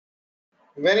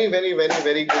Very good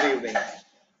evening.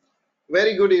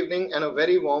 Very good evening and a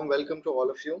very warm welcome to all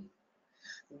of you.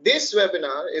 This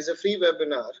webinar is a free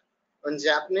webinar on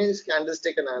Japanese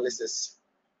candlestick analysis.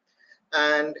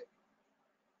 And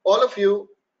all of you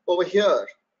over here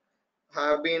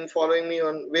have been following me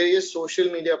on various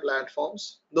social media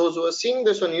platforms. Those who are seeing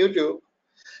this on YouTube,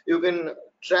 you can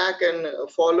track and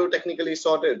follow Technically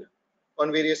Sorted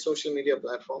on various social media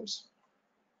platforms.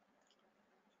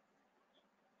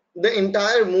 The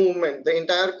entire movement, the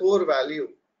entire core value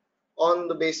on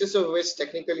the basis of which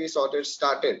Technically Sorted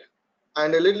started.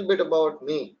 And a little bit about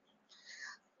me.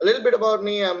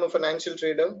 I'm a financial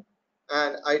trader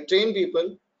and I train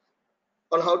people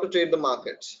on how to trade the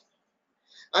markets.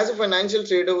 As a financial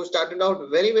trader who started out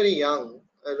very young,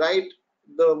 right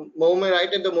at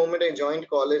the moment I joined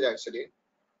college actually,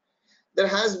 there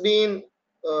has been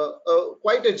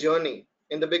quite a journey.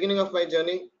 In the beginning of my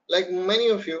journey, like many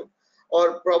of you,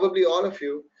 or probably all of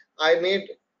you, I made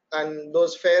and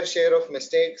those fair share of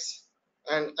mistakes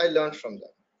and I learned from them.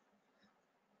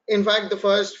 In fact, the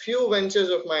first few ventures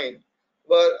of mine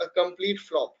were a complete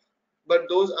flop. But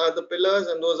those are the pillars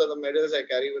and those are the medals I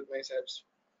carry with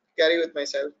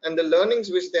myself. And the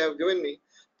learnings which they have given me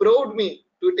proud me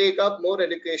to take up more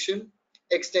education,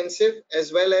 extensive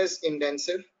as well as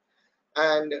intensive.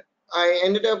 And I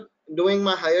ended up doing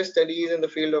my higher studies in the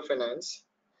field of finance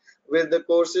with the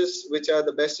courses which are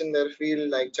the best in their field,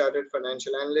 like chartered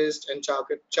financial analyst and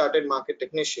chartered market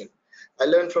technician. I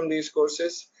learned from these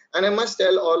courses, and I must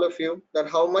tell all of you that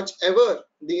how much ever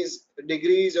these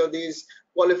degrees or these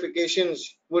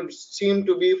qualifications would seem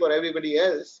to be for everybody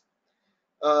else,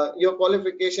 your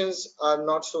qualifications are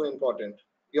not so important.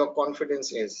 Your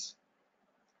confidence is.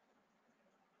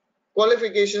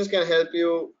 Qualifications can help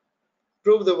you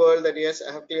prove the world that yes,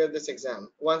 I have cleared this exam.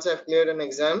 Once I've cleared an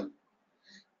exam,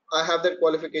 I have that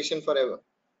qualification forever.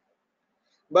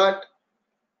 But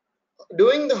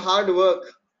doing the hard work,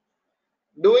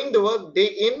 doing the work day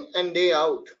in and day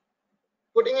out,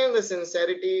 putting in the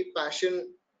sincerity, passion,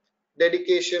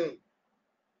 dedication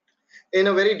in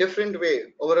a very different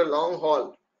way over a long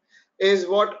haul is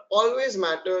what always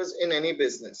matters in any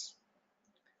business.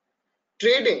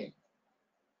 Trading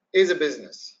is a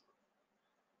business.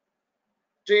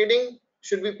 Trading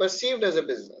should be perceived as a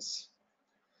business.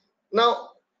 Now,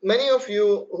 many of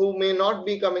you who may not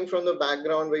be coming from the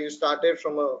background where you started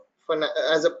from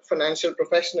as a financial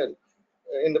professional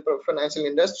in the financial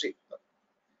industry,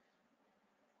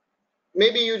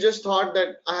 maybe you just thought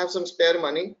that I have some spare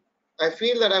money. I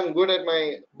feel that I'm good at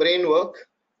my brain work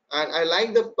and I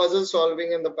like the puzzle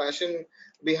solving and the passion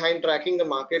behind tracking the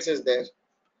markets is there.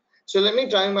 So let me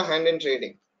try my hand in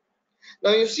trading.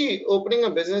 Now you see, opening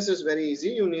a business is very easy.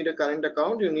 You need a current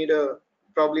account, you need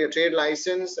probably a trade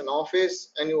license, an office,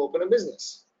 and you open a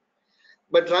business.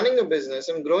 But running a business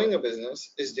and growing a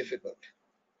business is difficult.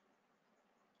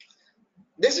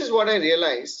 This is what I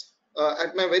realized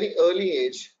at my very early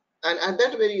age. And at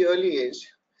that very early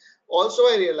age, also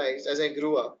I realized as I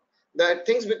grew up that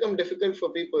things become difficult for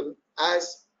people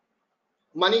as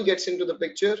money gets into the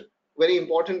picture very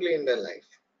importantly in their life.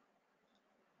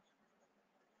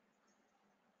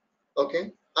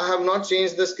 Okay, I have not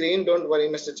changed the screen. Don't worry,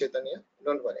 Mr. Chaitanya.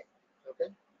 Don't worry.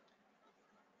 Okay.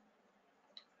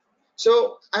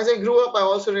 So as I grew up, I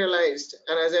also realized,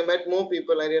 and as I met more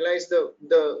people, I realized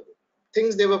the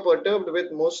things they were perturbed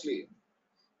with mostly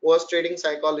was trading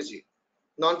psychology,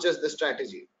 not just the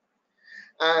strategy.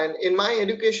 And in my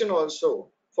education also,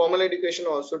 formal education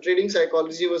also, trading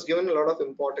psychology was given a lot of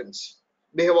importance.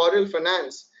 Behavioral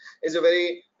finance is a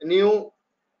very new,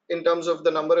 in terms of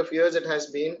the number of years it has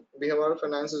been, behavioral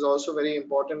finance is also very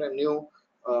important and new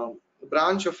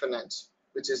branch of finance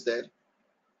which is there.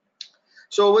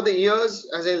 So over the years,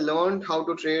 as I learned how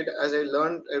to trade, as I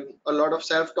learned a lot of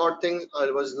self-taught things, I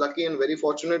was lucky and very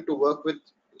fortunate to work with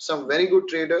some very good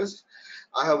traders.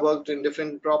 I have worked in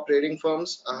different prop trading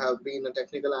firms. I have been a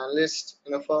technical analyst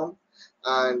in a firm,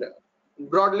 and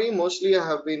broadly, mostly I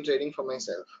have been trading for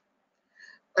myself.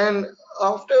 And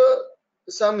after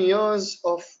some years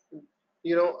of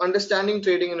understanding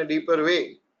trading in a deeper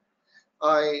way,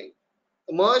 I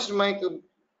merged my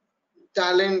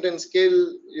talent and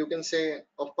skill, you can say,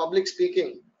 of public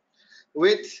speaking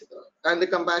with and the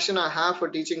compassion I have for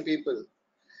teaching people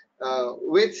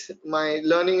with my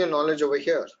learning and knowledge over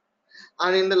here.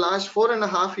 And in the last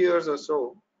 4.5 years or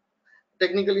so,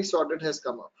 Technically Sorted has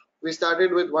come up. We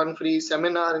started with one free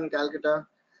seminar in Calcutta,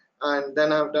 and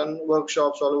then I've done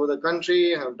workshops all over the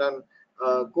country. I've done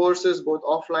courses both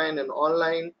offline and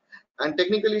online. And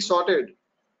Technically Sorted,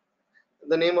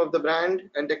 the name of the brand,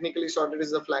 and Technically Sorted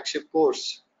is the flagship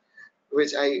course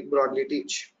which I broadly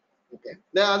teach. Okay.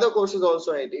 There are other courses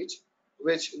also I teach,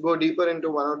 which go deeper into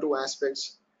one or two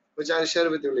aspects, which I'll share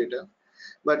with you later.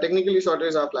 But technically, shorter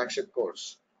is our flagship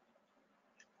course.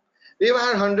 We've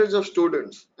had hundreds of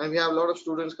students, and we have a lot of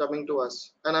students coming to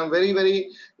us. And I'm very,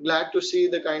 very glad to see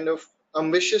the kind of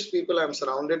ambitious people I'm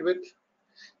surrounded with.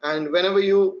 And whenever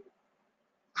you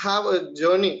have a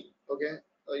journey, okay,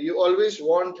 you always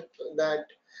want that.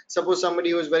 Suppose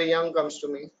somebody who is very young comes to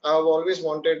me, I've always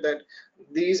wanted that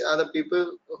these are the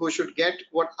people who should get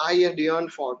what I had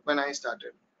yearned for when I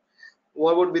started.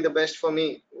 What would be the best for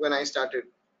me when I started?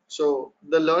 So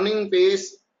the learning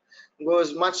pace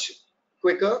goes much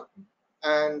quicker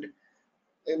and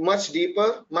much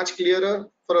deeper, much clearer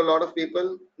for a lot of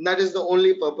people. That is the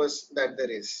only purpose that there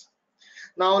is.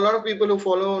 Now, a lot of people who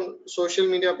follow social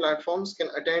media platforms can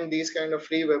attend these kind of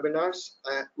free webinars.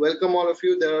 I welcome all of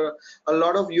you. There are a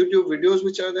lot of YouTube videos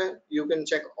which are there. You can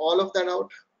check all of that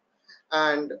out.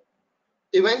 And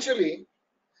eventually,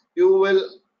 you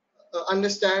will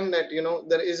understand that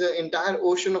there is an entire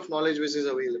ocean of knowledge which is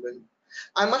available.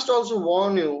 I must also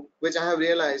warn you, which I have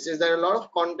realized, is that a lot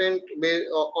of content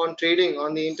on trading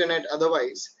on the internet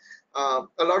otherwise, a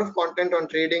lot of content on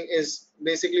trading is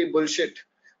basically bullshit,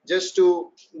 just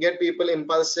to get people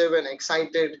impulsive and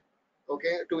excited,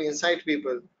 okay, to incite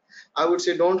people. I would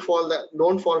say don't fall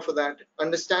for that.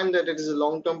 Understand that it is a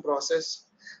long-term process.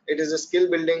 It is a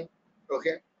skill building,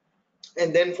 okay,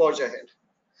 and then forge ahead.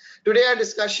 Today, our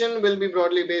discussion will be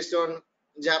broadly based on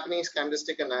Japanese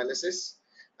candlestick analysis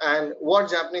and what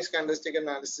Japanese candlestick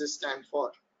analysis stand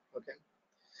for. Okay,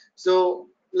 so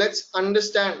let's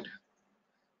understand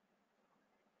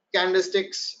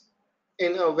candlesticks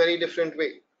in a very different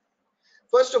way.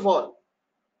 First of all,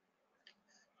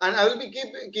 and I will be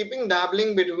keeping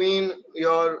dabbling between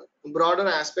your broader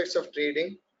aspects of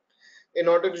trading in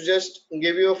order to just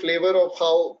give you a flavor of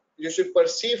how you should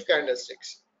perceive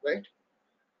candlesticks, right?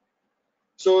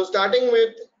 So starting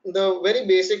with the very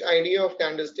basic idea of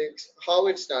candlesticks, how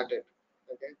it started.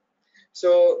 Okay.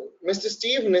 So Mr.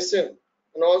 Steve Nissen,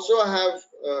 and also I have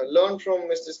learned from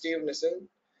Mr. Steve Nissen,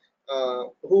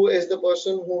 who is the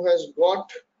person who has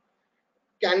got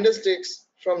candlesticks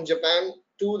from Japan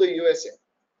to the USA,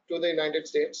 to the United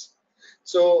States.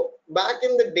 So back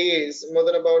in the days, more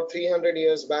than about 300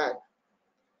 years back,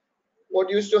 what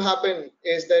used to happen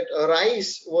is that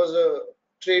rice was a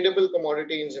tradable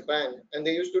commodity in Japan, and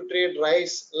they used to trade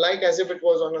rice like as if it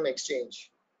was on an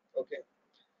exchange. Okay,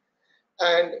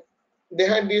 and they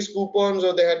had these coupons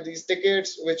or they had these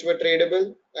tickets which were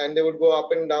tradable, and they would go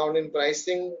up and down in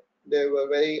pricing. They were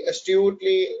very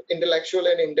astutely intellectual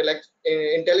and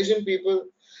intelligent people,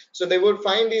 so they would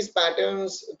find these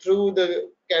patterns through the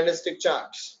candlestick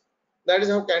charts. That is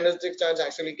how candlestick charts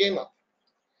actually came up.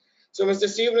 So Mr.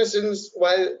 Steve Nissen's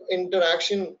while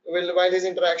his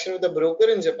interaction with a broker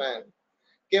in Japan,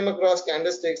 came across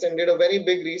candlesticks and did a very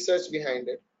big research behind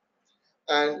it,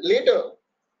 and later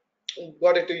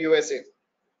got it to USA.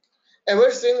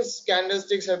 Ever since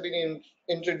candlesticks have been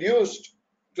introduced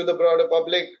to the broader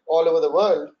public all over the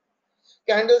world,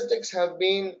 candlesticks have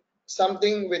been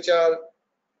something which are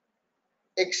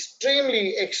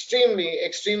extremely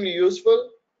useful.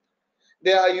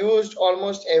 They are used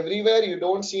almost everywhere. You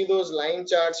don't see those line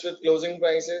charts with closing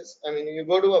prices. I mean, you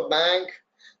go to a bank,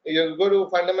 you go to a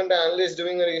fundamental analyst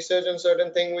doing a research on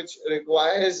certain thing which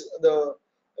requires the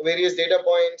various data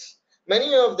points.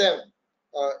 Many of them,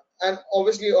 uh, and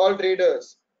obviously all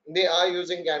traders, they are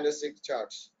using candlestick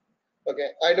charts. Okay,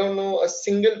 I don't know a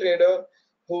single trader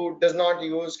who does not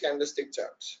use candlestick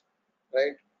charts,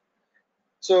 right?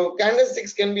 So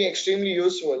candlesticks can be extremely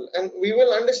useful, and we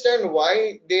will understand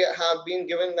why they have been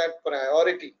given that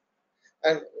priority.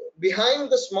 And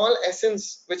behind the small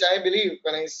essence, which I believe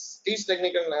when I teach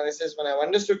technical analysis, when I've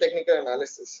understood technical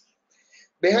analysis,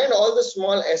 behind all the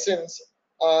small essence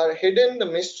are hidden the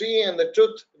mystery and the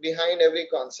truth behind every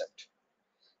concept.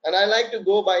 And I like to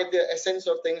go by the essence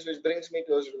of things, which brings me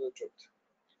closer to the truth.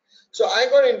 So I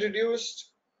got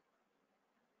introduced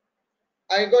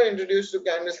to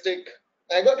candlestick.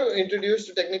 I got introduced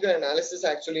to technical analysis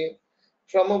actually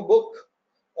from a book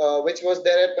which was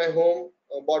there at my home,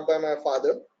 bought by my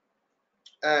father,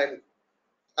 and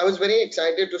I was very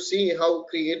excited to see how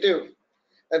creative,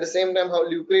 at the same time how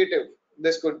lucrative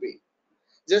this could be.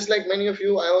 Just like many of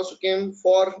you, I also came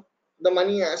for the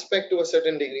money aspect to a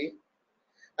certain degree,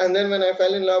 and then when I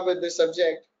fell in love with this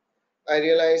subject, I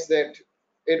realized that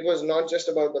it was not just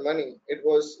about the money.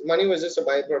 Money was just a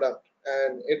byproduct,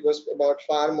 and it was about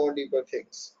far more deeper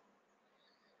things.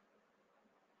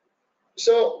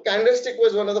 So candlestick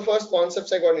was one of the first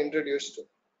concepts I got introduced to,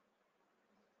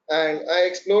 and I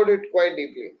explored it quite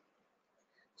deeply.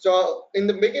 So in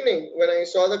the beginning, when I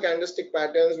saw the candlestick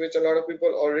patterns, which a lot of people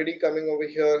already coming over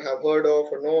here have heard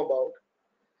of or know about,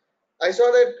 I saw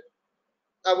that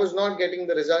I was not getting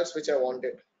the results which I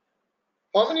wanted.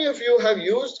 How many of you have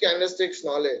used candlesticks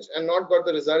knowledge and not got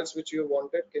the results which you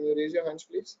wanted? Can you raise your hands,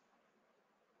 please?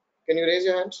 Can you raise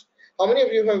your hands? How many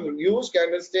of you have used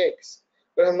candlesticks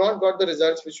but have not got the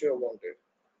results which you have wanted?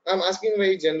 I'm asking a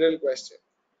very general question.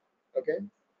 Okay,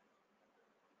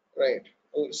 right.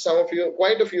 Some of you,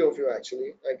 quite a few of you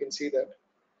actually, I can see that.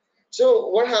 So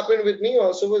what happened with me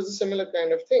also was a similar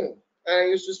kind of thing. I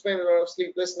used to spend a lot of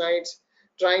sleepless nights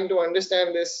trying to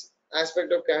understand this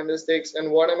aspect of candlesticks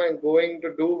and what am I going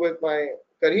to do with my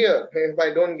career if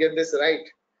I don't get this right.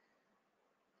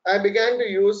 I began to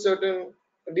use certain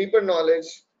deeper knowledge.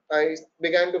 I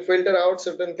began to filter out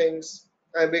certain things.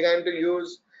 I began to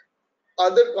use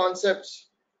other concepts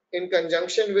in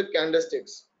conjunction with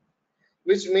candlesticks,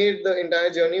 which made the entire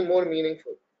journey more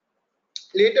meaningful.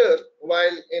 Later,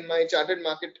 while in my chartered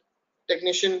market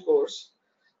technician course,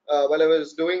 while I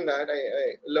was doing that,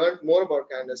 I learned more about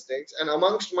candlesticks. And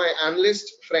amongst my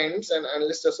analyst friends and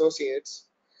analyst associates,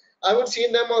 I would see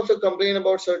them also complain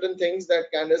about certain things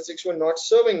that candlesticks were not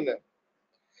serving them.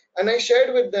 And I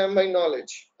shared with them my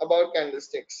knowledge about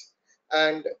candlesticks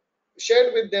and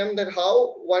shared with them that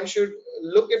how one should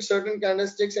look at certain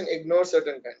candlesticks and ignore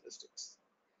certain candlesticks.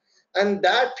 And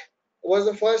that was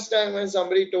the first time when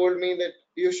somebody told me that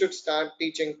you should start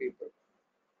teaching people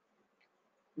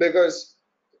because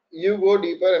you go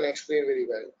deeper and explain very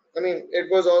well. I mean, it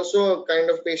was also a kind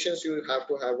of patience you have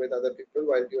to have with other people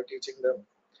while you're teaching them.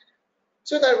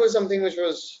 So that was something which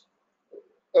was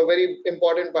a very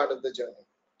important part of the journey.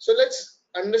 So let's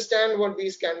understand what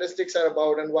these candlesticks are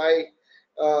about and why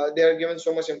they are given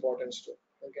so much importance to.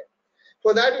 Okay.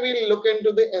 For that, we'll look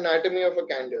into the anatomy of a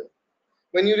candle.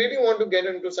 When you really want to get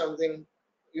into something,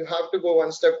 you have to go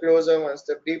one step closer, one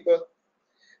step deeper,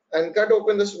 and cut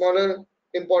open the smaller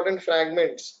important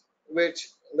fragments which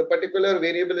the particular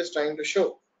variable is trying to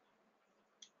show.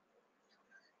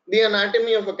 The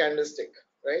anatomy of a candlestick,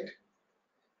 right?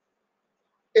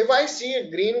 If I see a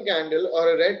green candle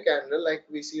or a red candle like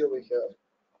we see over here,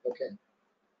 okay,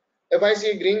 if I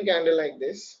see a green candle like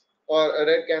this or a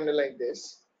red candle like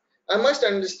this, I must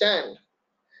understand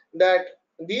that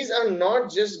these are not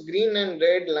just green and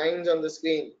red lines on the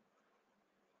screen.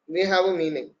 They have a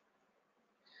meaning.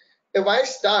 If I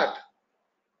start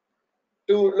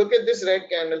to look at this red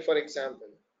candle, for example,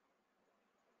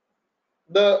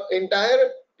 the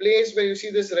entire place where you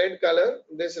see this red color,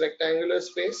 this rectangular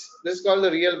space, this is called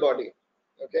the real body.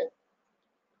 Okay.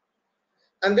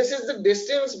 And this is the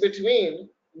distance between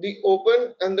the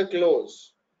open and the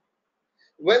close.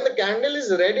 When the candle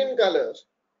is red in color,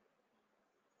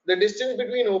 the distance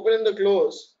between open and the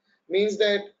close means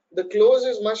that the close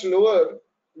is much lower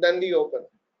than the open.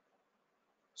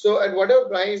 So at whatever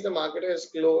price the market has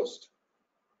closed,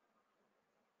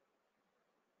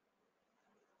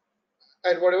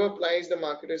 at whatever price the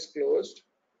market is closed,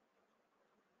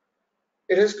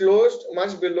 it has closed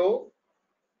much below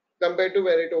compared to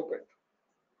where it opened.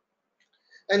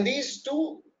 And these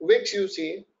two wicks you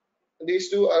see, these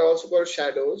two are also called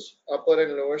shadows, upper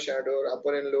and lower shadow or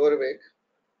upper and lower wick.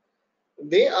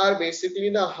 They are basically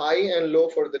the high and low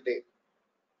for the day.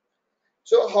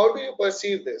 So how do you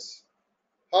perceive this?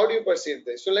 How do you perceive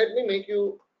this? So let me make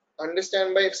you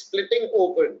understand by splitting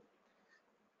open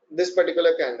this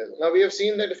particular candle. Now we have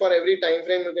seen that for every time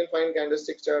frame you can find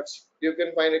candlestick charts. You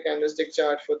can find a candlestick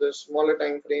chart for the smaller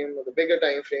time frame or the bigger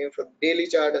time frame, for the daily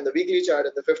chart and the weekly chart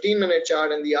and the 15-minute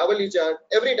chart and the hourly chart,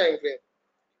 every time frame.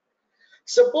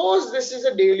 Suppose this is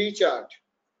a daily chart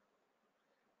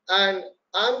and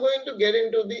I'm going to get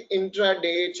into the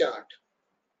intraday chart.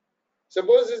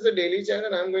 Suppose this is the daily chart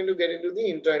and I'm going to get into the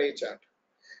intraday chart.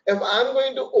 If I'm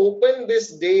going to open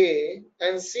this day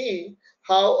and see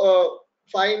how a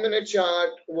 5-minute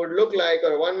chart would look like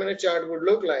or a 1-minute chart would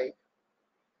look like,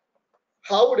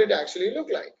 how would it actually look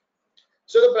like?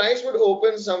 So the price would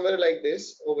open somewhere like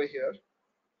this over here.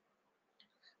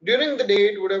 During the day,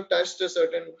 it would have touched a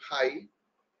certain high.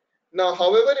 Now,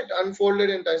 however it unfolded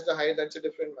and touched the high, that's a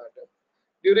different matter.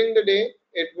 During the day,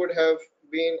 it would have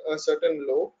been a certain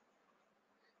low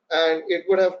and it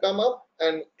would have come up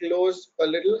and closed a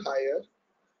little higher.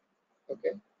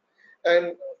 Okay.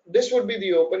 And this would be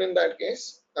the open in that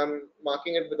case. I'm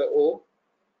marking it with the O.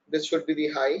 This should be the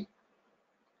high.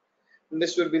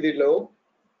 This would be the low.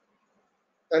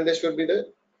 And this would be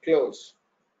the close.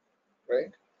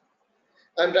 Right?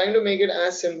 I'm trying to make it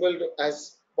as simple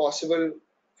as possible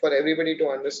for everybody to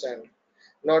understand.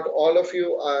 Not all of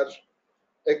you are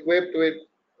equipped with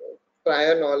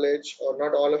prior knowledge, or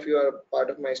not all of you are part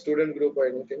of my student group or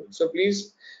anything. So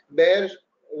please bear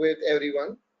with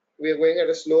everyone. We are going at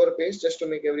a slower pace just to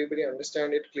make everybody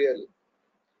understand it clearly.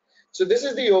 So this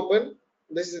is the open,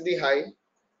 this is the high,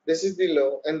 this is the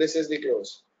low, and this is the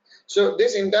close. So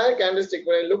this entire candlestick,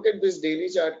 when I look at this daily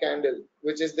chart candle,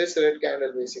 which is this red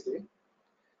candle basically,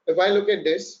 if I look at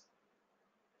this,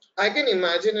 I can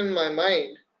imagine in my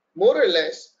mind more or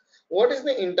less what is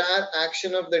the entire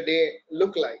action of the day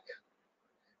look like.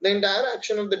 The entire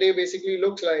action of the day basically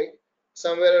looks like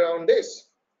somewhere around this.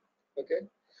 Okay.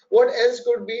 What else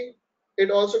could be?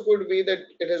 It also could be that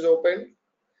it has opened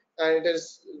and it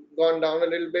has gone down a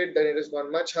little bit, then it has gone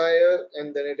much higher,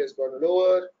 and then it has gone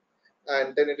lower,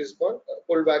 and then it has gone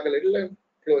pulled back a little and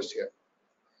closed here.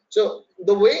 So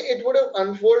the way it would have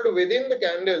unfolded within the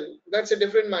candle, that's a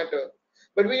different matter.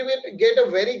 But we will get a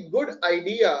very good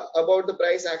idea about the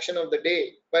price action of the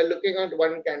day by looking at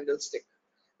one candlestick.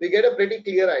 We get a pretty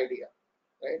clear idea,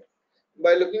 right?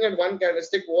 By looking at one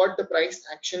candlestick, what the price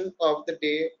action of the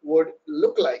day would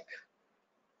look like.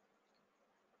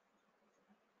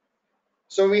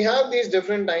 So we have these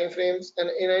different time frames, and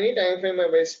in any time frame,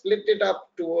 if I split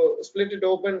it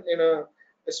open in a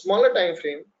smaller time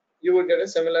frame, you would get a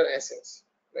similar essence,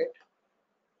 right?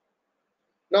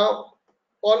 Now,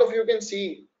 all of you can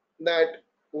see that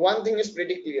one thing is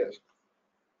pretty clear.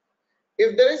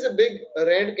 If there is a big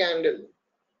red candle,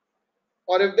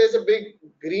 or if there's a big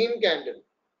green candle,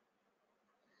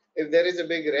 if there is a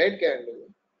big red candle,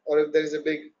 or if there is a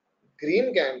big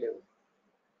green candle,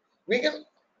 we can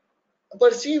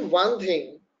perceive one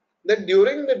thing, that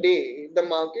during the day, the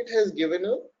market has given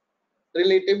a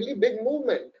relatively big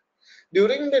movement.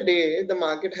 During the day, the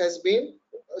market has been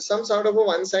some sort of a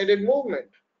one-sided movement.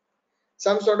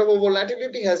 Some sort of a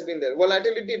volatility has been there.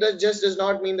 Volatility does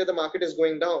not mean that the market is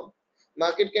going down.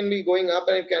 Market can be going up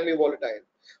and it can be volatile.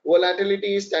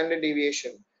 Volatility is standard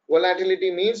deviation.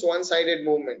 Volatility means one-sided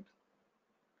movement.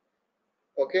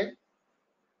 Okay?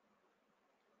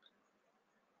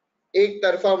 एक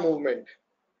तरफा movement.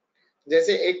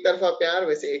 जैसे एक तरफा प्यार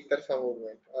वैसे एक तरफा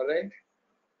movement. All right?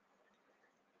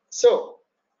 So,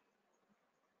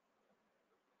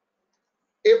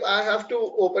 if I have to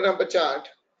open up a chart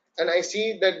and I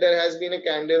see that there has been a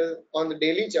candle on the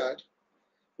daily chart,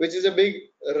 which is a big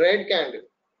red candle,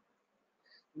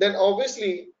 then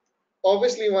obviously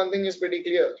one thing is pretty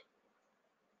clear,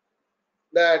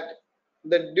 that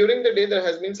during the day there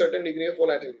has been certain degree of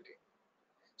volatility.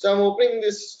 So I'm opening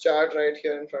this chart right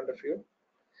here in front of you.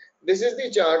 This is the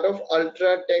chart of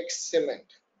Ultratech Cement.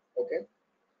 Okay.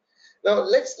 Now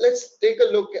let's take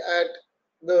a look at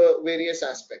the various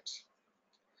aspects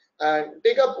and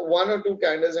take up one or two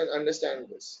candles and understand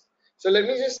this. So let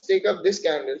me just take up this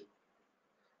candle,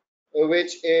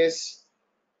 which is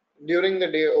during the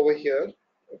day over here.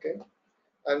 Okay.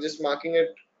 I'm just marking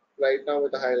it right now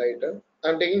with a highlighter.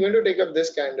 Going to take up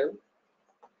this candle.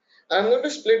 I'm going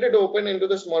to split it open into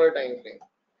the smaller time frame.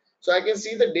 So I can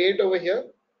see the date over here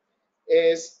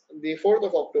is the 4th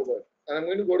of October. And I'm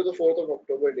going to go to the 4th of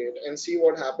October date and see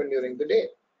what happened during the day.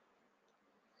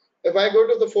 If I go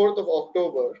to the 4th of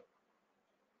October,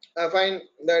 I find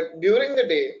that during the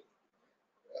day,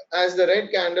 as the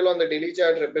red candle on the daily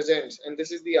chart represents, and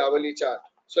this is the hourly chart.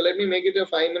 So let me make it a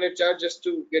 5-minute chart just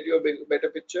to get you a better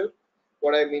picture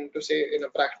what I mean to say in a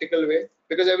practical way,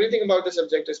 because everything about the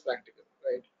subject is practical,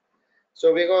 right?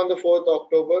 So we go on the 4th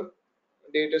October,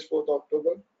 date is 4th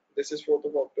October, this is 4th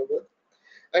of October,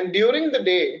 and during the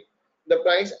day, the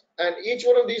price, and each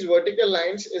one of these vertical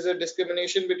lines is a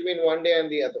discrimination between one day and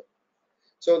the other.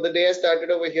 So the day has started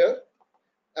over here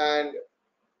and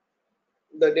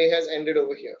the day has ended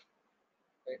over here,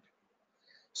 right?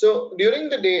 So during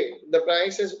the day, the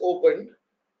price is opened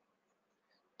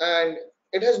and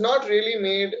it has not really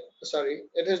made,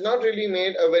 it has not really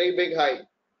made a very big high.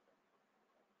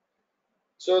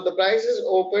 So the price is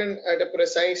open at a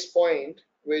precise point,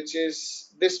 which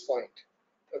is this point.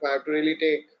 If I have to really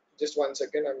take just 1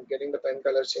 second, I'm getting the pen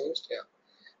color changed. Yeah.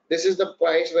 This is the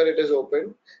price where it is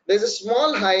open. There's a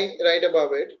small high right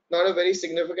above it, not a very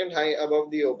significant high above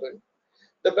the open.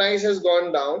 The price has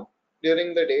gone down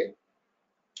during the day.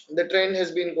 The trend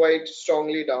has been quite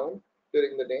strongly down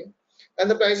during the day. And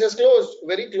the price has closed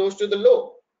very close to the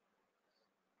low.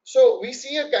 So we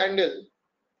see a candle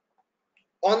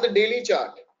on the daily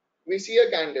chart. We see a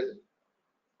candle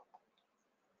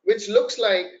which looks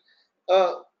like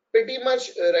a pretty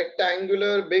much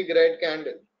rectangular big red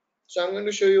candle. So I'm going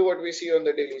to show you what we see on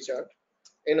the daily chart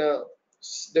in a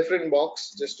different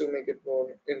box just to make it more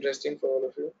interesting for all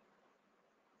of you.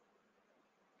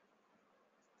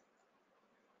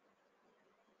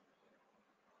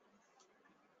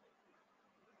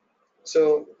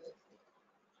 So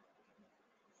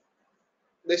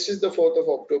this is the 4th of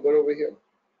October over here,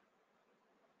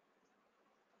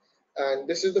 and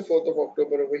this is the 4th of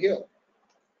October over here.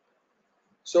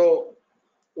 So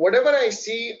whatever I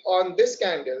see on this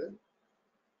candle,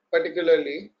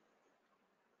 particularly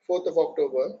 4th of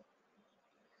October,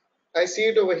 I see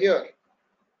it over here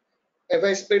if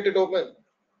I split it open.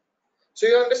 So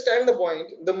you understand the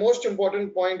point. The most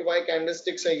important point why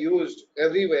candlesticks are used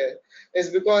everywhere is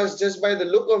because just by the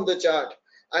look of the chart,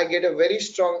 I get a very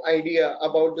strong idea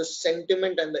about the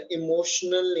sentiment and the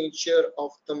emotional nature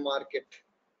of the market.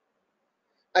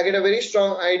 I get a very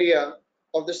strong idea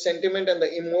of the sentiment and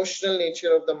the emotional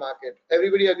nature of the market.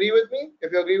 Everybody agree with me?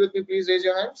 If you agree with me, please raise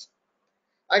your hands.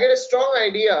 I get a strong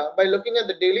idea by looking at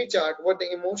the daily chart what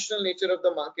the emotional nature of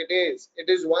the market is. It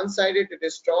is one-sided, it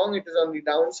is strong, it is on the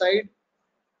downside.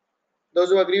 Those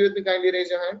who agree with me, kindly raise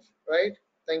your hands, right?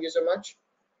 Thank you so much.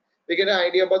 We get an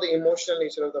idea about the emotional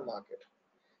nature of the market.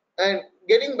 And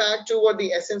getting back to what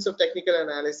the essence of technical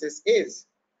analysis is,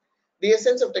 the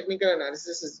essence of technical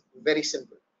analysis is very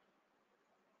simple.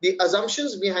 The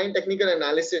assumptions behind technical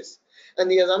analysis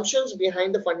and the assumptions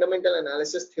behind the fundamental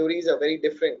analysis theories are very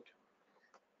different.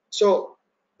 So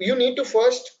you need to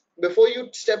first, before you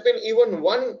step in even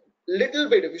one little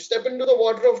bit, if you step into the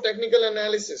water of technical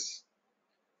analysis,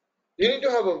 you need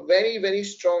to have a very, very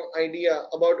strong idea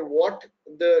about what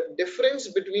the difference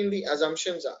between the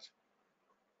assumptions are.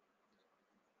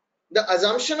 The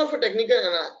assumption of a technical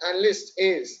analyst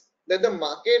is that the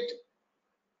market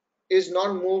is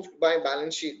not moved by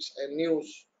balance sheets and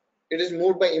news. It is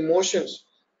moved by emotions.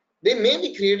 They may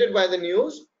be created by the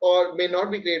news or may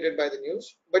not be created by the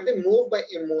news, but they move by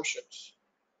emotions.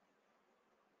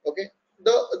 Okay.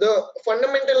 The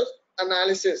fundamental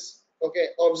analysis, okay,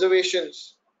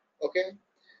 observations, okay,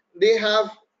 they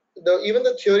have even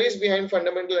the theories behind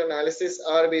fundamental analysis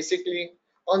are basically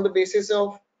on the basis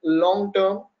of long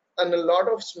term and a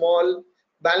lot of small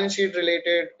balance sheet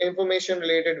related, information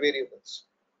related variables,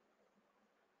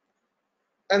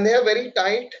 and they have very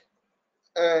tight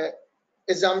uh,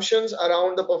 assumptions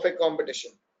around the perfect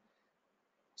competition.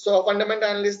 So a fundamental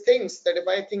analyst thinks that if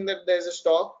I think that there's a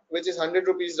stock which is 100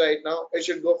 rupees right now, it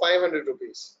should go 500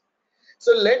 rupees.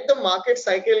 So let the market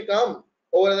cycle come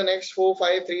over the next 4,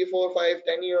 5, 3, 4, 5,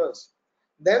 10 years.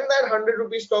 Then that 100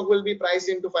 rupee stock will be priced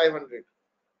into 500.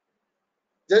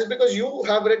 Just because you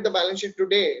have read the balance sheet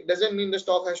today doesn't mean the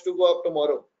stock has to go up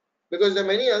tomorrow. Because there are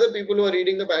many other people who are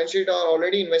reading the balance sheet are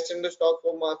already invested in the stock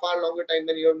for a far longer time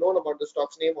than you have known about the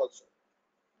stock's name also.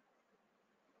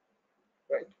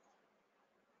 Right?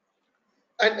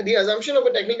 And the assumption of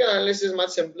a technical analyst is much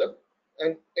simpler.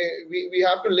 And we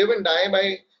have to live and die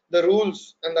by the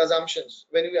rules and the assumptions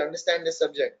when we understand this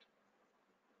subject.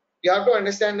 You have to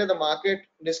understand that the market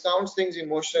discounts things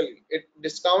emotionally. It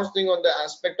discounts things on the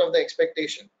aspect of the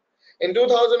expectation. In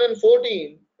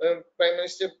 2014, Prime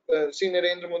Minister Sri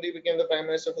Narendra Modi became the Prime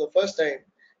Minister for the first time,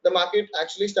 the market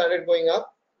actually started going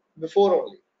up before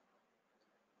only.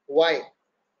 Why?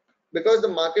 Because the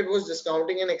market was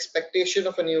discounting an expectation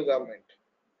of a new government.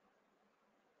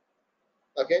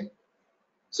 Okay.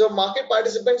 So market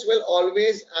participants will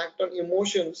always act on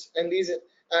emotions, and these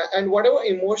and whatever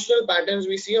emotional patterns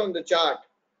we see on the chart,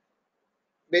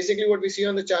 basically what we see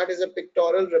on the chart is a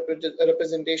pictorial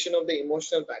representation of the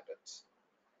emotional patterns,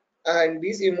 and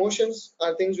these emotions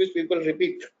are things which people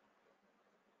repeat.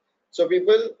 So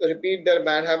people repeat their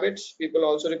bad habits, people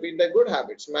also repeat their good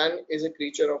habits. Man is a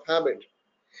creature of habit.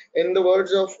 In the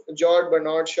words of George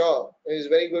Bernard Shaw, his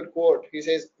very good quote, he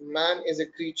says, man is a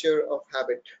creature of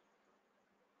habit.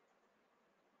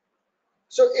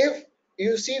 So if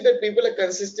you see that people are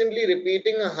consistently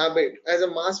repeating a habit as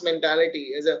a mass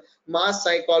mentality, as a mass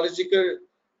psychological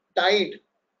tide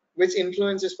which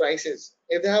influences prices,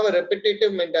 if they have a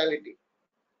repetitive mentality,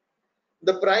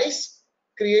 the price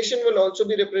creation will also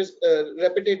be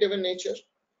repetitive in nature.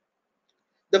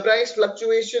 The price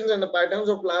fluctuations and the patterns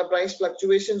of price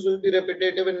fluctuations will be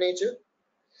repetitive in nature.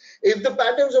 If the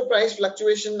patterns of price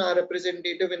fluctuation are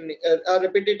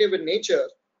repetitive in nature,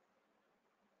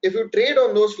 if you trade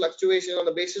on those fluctuations on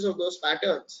the basis of those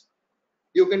patterns,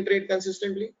 you can trade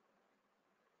consistently.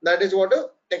 That is what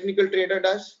a technical trader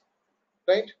does,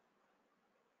 right?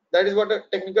 That is what a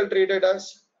technical trader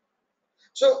does.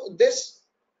 So this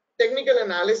technical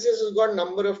analysis has got a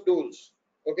number of tools.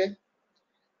 Okay,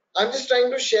 I'm just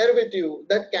trying to share with you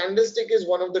that candlestick is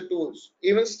one of the tools.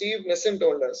 Even Steve Nissen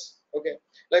told us. Okay,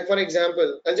 like for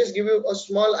example, I'll just give you a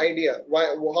small idea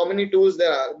why how many tools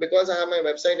there are, because I have my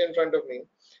website in front of me.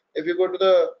 If you go to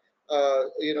the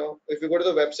if you go to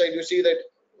the website, you see that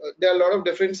there are a lot of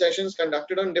different sessions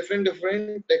conducted on different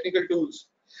technical tools.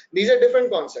 These are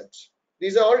different concepts.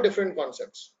 These are all different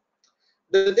concepts.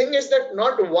 The thing is that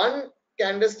not one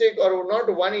candlestick or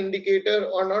not one indicator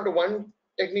or not one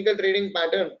technical trading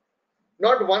pattern,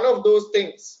 not one of those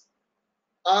things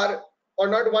are, or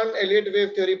not one Elliott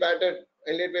wave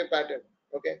pattern,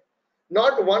 okay?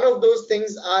 Not one of those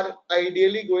things are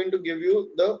ideally going to give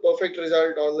you the perfect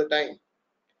result all the time.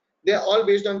 They are all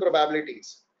based on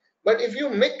probabilities. But if you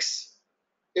mix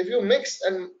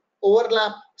and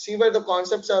overlap, see where the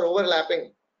concepts are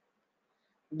overlapping,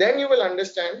 then you will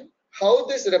understand how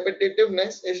this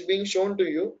repetitiveness is being shown to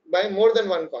you by more than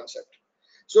one concept.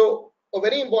 So a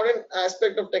very important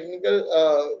aspect of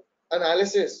technical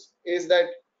analysis is that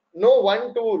no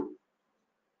one tool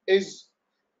is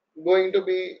going to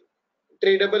be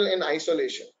tradable in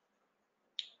isolation.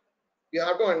 You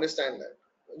have to understand that.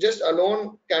 Just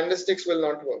alone candlesticks will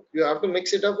not work. You have to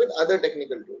mix it up with other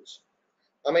technical tools.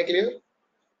 Am I clear?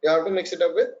 You have to mix it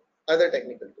up with other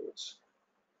technical tools,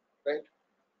 right?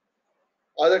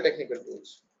 Other technical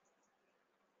tools.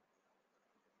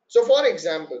 So for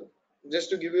example, just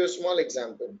to give you a small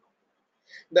example,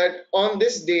 that on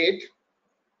this date,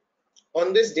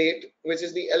 which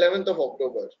is the 11th of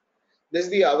October, this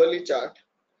is the hourly chart,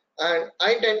 and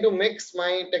I tend to mix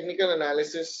my technical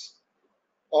analysis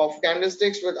of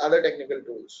candlesticks with other technical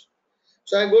tools.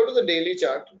 So I go to the daily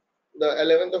chart. The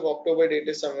 11th of October date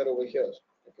is somewhere over here.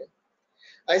 Okay.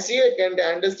 I see a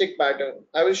candlestick pattern.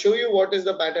 I will show you what is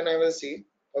the pattern I will see.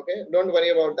 Okay. Don't worry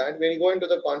about that. We'll go into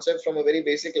the concept from a very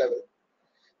basic level.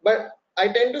 But I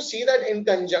tend to see that in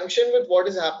conjunction with what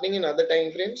is happening in other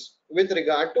time frames with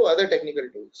regard to other technical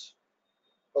tools.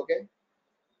 Okay.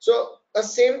 So a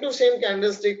same to same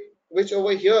candlestick, which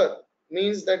over here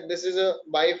means that this is a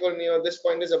buy for me or this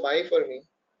point is a buy for me,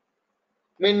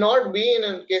 may not be in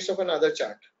a case of another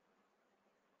chart.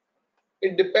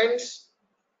 It depends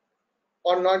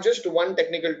on not just one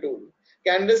technical tool.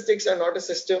 Candlesticks are not a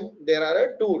system, they are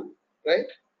a tool, right?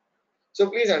 So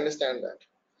please understand that.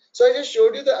 So I just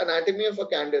showed you the anatomy of a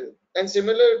candle, and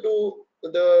similar to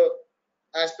the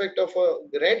aspect of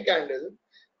a red candle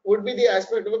would be the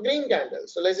aspect of a green candle.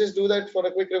 So let's just do that for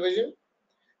a quick revision.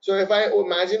 So if I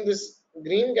imagine this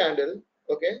green candle,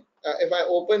 okay, if I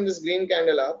open this green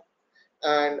candle up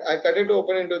and I cut it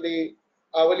open into the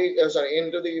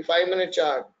into the 5-minute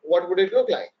chart, what would it look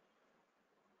like?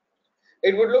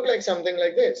 It would look like something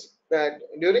like this, that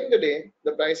during the day,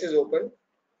 the price is open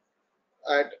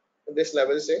at this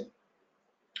level, say,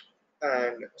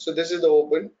 and so this is the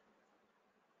open.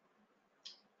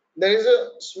 There is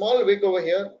a small wick over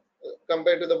here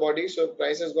compared to the body, so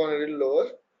price has gone a little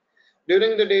lower.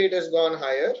 During the day, it has gone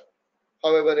higher.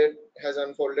 However, it has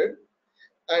unfolded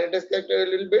and it has collected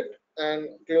a little bit and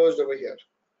closed over here.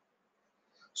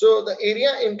 So the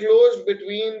area enclosed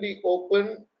between the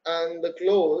open and the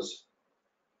close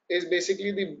is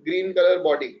basically the green color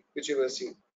body, which you will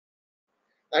see.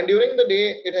 And during the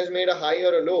day, it has made a high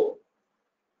or a low.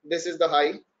 This is the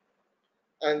high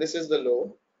and this is the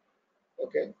low.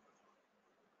 Okay.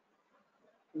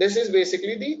 This is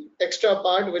basically the extra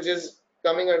part which is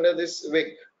coming under this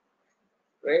wick,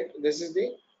 right? This is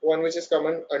the one which is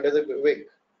coming under the wick.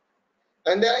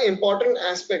 And there are important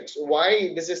aspects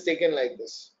why this is taken like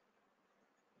this.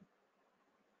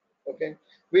 Okay.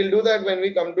 We'll do that when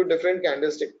we come to different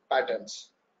candlestick patterns.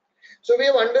 So we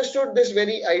have understood this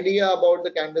very idea about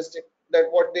the candlestick, that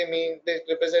what they mean, they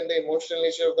represent the emotional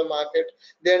nature of the market.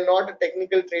 They are not a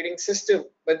technical trading system,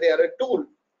 but they are a tool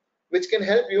which can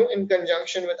help you in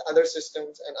conjunction with other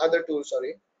systems and other tools,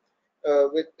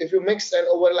 if you mix and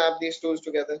overlap these tools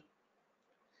together.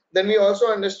 Then we also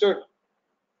understood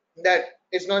that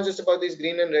it's not just about these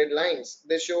green and red lines.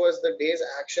 They show us the day's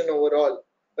action overall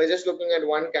by just looking at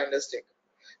one candlestick.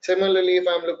 Similarly, if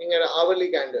I'm looking at an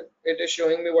hourly candle, it is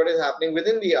showing me what is happening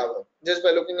within the hour just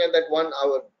by looking at that 1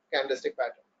 hour candlestick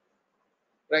pattern,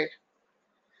 right?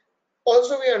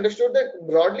 Also, we understood that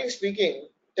broadly speaking,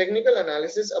 technical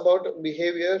analysis about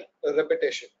behavior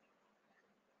repetition.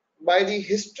 By the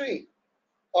history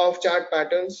of chart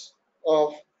patterns,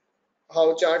 of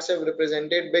how charts have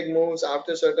represented big moves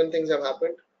after certain things have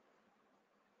happened,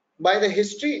 by the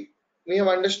history, we have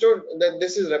understood that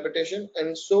this is repetition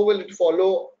and so will it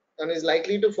follow and is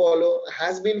likely to follow,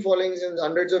 has been following since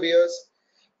hundreds of years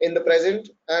in the present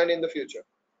and in the future.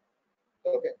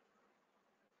 Okay.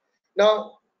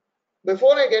 Now,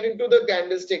 before I get into the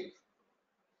candlestick,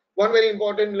 one very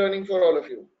important learning for all of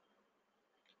you.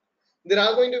 There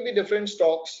are going to be different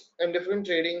stocks and different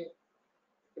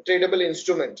tradable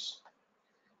instruments.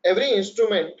 Every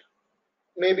instrument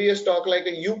may be a stock like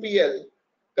a UPL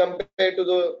compared to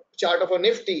the chart of a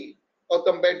Nifty or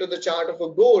compared to the chart of a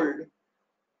gold.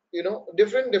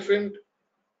 Different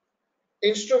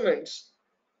instruments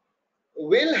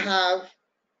will have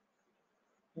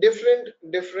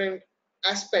different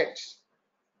aspects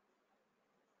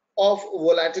of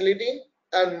volatility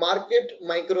and market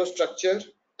microstructure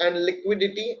and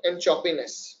liquidity and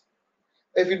choppiness.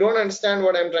 If you don't understand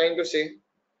what I'm trying to say,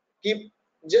 keep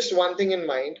just one thing in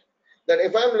mind, that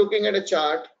if I'm looking at a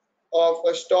chart of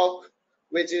a stock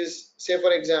which is, say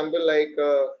for example, like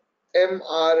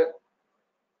MRPL,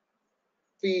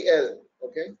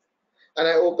 okay, and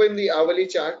I open the hourly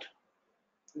chart,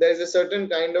 there's a certain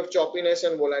kind of choppiness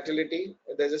and volatility.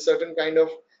 There's a certain kind of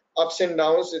ups and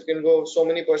downs. It can go so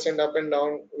many percent up and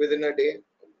down within a day,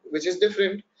 which is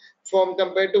different from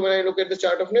compared to when I look at the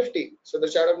chart of Nifty. So the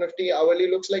chart of Nifty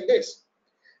hourly looks like this.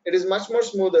 It is much more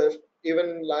smoother, even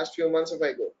in last few months if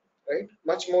I go, right?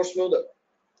 Much more smoother.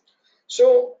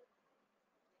 So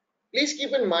please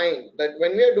keep in mind that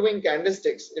when we are doing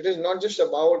candlesticks, it is not just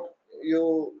about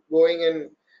you going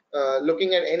and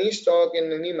looking at any stock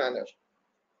in any manner.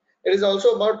 It is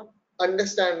also about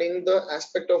understanding the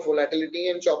aspect of volatility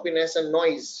and choppiness and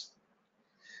noise.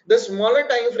 The smaller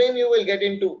time frame you will get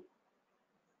into,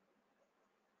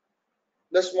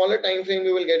 the smaller time frame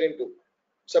you will get into.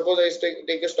 Suppose I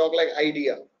take a stock like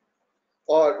Idea,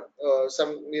 or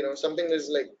something is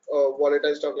like a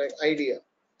volatile stock like Idea,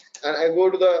 and I go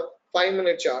to the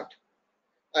 5-minute chart.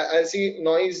 I'll see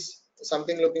noise,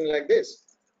 something looking like this.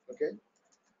 Okay,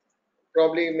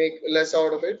 probably make less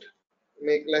out of it,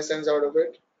 make less sense out of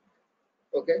it.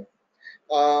 Okay,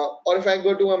 or if I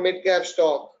go to a mid cap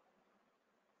stock,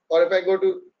 or if I go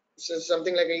to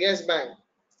something like a Yes Bank,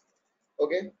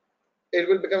 okay, it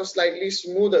will become slightly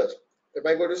smoother. If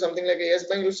I go to something like a Yes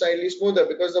Bank, it's slightly smoother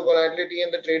because the volatility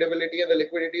and the tradability and the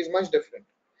liquidity is much different.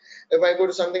 If I go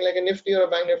to something like a Nifty or a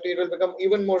Bank Nifty, it will become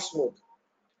even more smooth.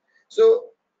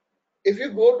 So if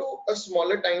you go to a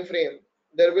smaller time frame,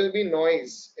 there will be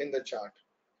noise in the chart.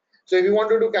 So if you want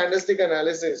to do candlestick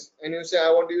analysis and you say,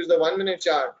 I want to use the 1-minute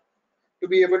chart to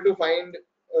be able to find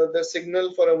the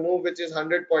signal for a move which is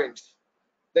 100 points,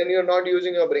 then you're not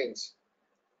using your brains,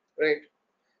 right?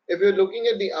 If you're looking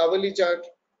at the hourly chart,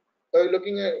 or you're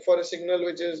looking at for a signal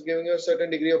which is giving you a certain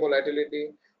degree of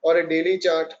volatility, or a daily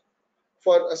chart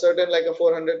for a certain like a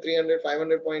 400, 300,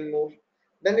 500 point move,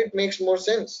 then it makes more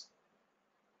sense.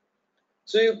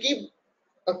 So you keep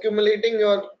accumulating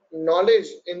your knowledge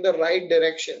in the right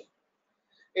direction.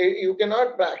 You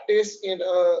cannot practice in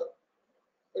a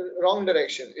wrong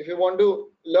direction. If you want to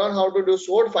learn how to do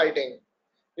sword fighting,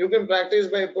 you can practice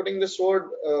by putting the sword,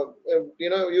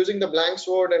 using the blank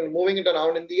sword and moving it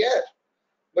around in the air.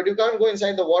 But you can't go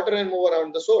inside the water and move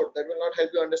around the sword. That will not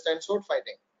help you understand sword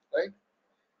fighting, right?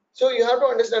 So you have to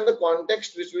understand the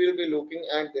context which we will be looking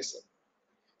at this in.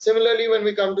 Similarly, when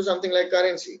we come to something like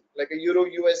currency, like a Euro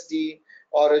USD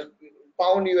or a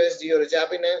Pound USD or a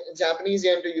Japanese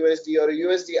Yen to USD or a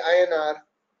USD INR,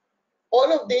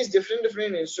 all of these different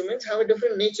instruments have a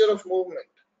different nature of movement.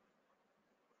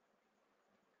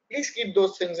 Please keep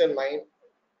those things in mind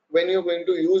when you're going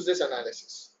to use this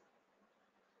analysis.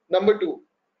 Number two,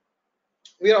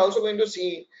 we are also going to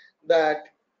see that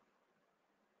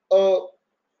a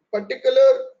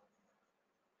particular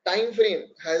time frame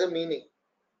has a meaning,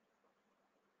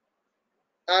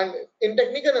 and in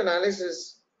technical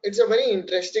analysis it's a very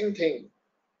interesting thing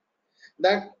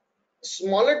that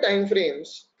smaller time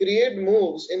frames create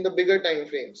moves in the bigger time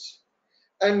frames,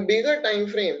 and bigger time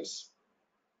frames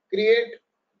create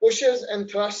pushes and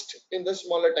thrust in the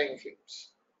smaller time frames,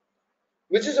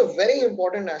 which is a very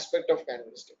important aspect of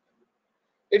candlestick.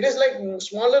 It is like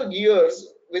smaller gears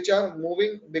which are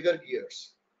moving bigger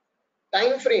gears.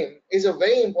 Time frame is a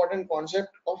very important concept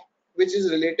of which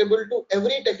is relatable to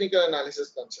every technical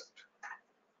analysis concept.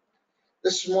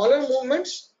 The smaller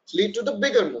movements lead to the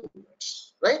bigger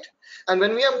movements, right? And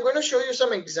when I'm going to show you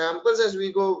some examples as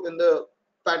we go in the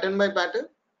pattern by pattern,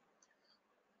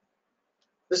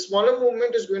 the smaller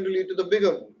movement is going to lead to the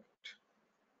bigger movement,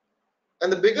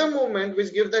 and the bigger movement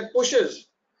which gives that pushes,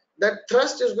 that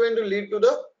thrust is going to lead to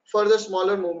the further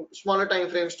smaller time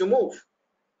frames to move.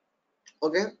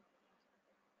 Okay,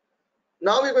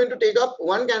 now we're going to take up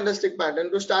one candlestick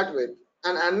pattern to start with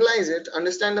and analyze it,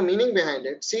 understand the meaning behind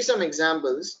it, see some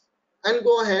examples, and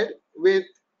go ahead with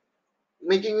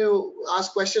making you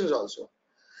ask questions also.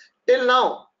 Till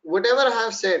now, whatever I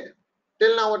have said,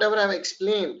 till now, whatever I have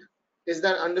explained, is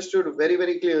that understood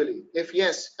very clearly? If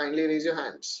yes, kindly raise your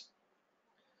hands.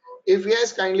 If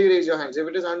yes, kindly raise your hands. If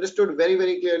it is understood very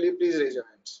clearly, please raise your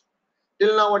hands.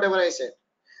 Till now, whatever I said.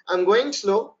 I'm going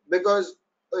slow because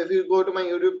if you go to my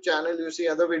YouTube channel, you see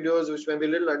other videos which may be a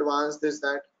little advanced, this,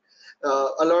 that.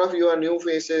 A lot of you are new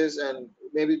faces and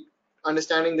maybe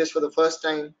understanding this for the first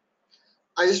time.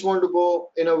 I just want to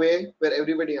go in a way where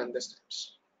everybody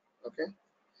understands. Okay.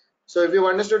 So if you've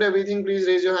understood everything, please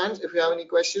raise your hands. If you have any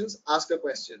questions, ask a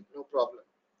question. No problem.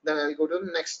 Then I'll go to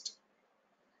the next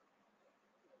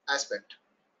aspect.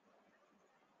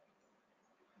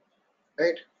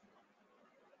 Right.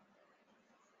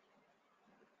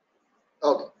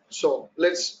 Okay. So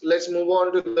let's move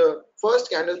on to the first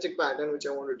candlestick pattern which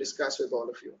I want to discuss with all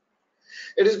of you.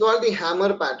 It is called the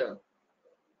hammer pattern.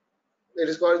 It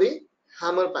is called the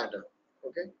hammer pattern.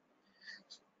 Okay.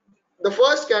 The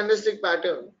first candlestick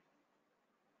pattern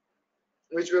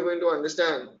which we're going to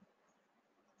understand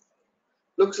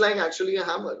looks like actually a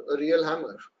hammer, a real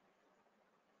hammer.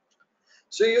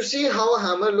 So you see how a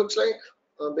hammer looks like.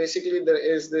 Basically, there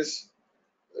is this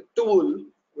tool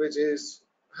which is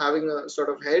having a sort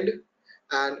of head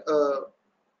and a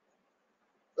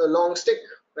long stick,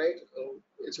 right?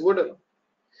 It's wooden.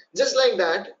 Just like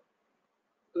that,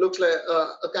 looks like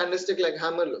a candlestick like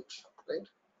hammer looks, right?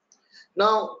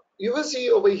 Now you will see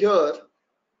over here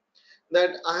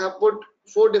that I have put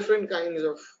 4 different kinds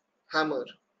of hammer,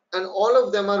 and all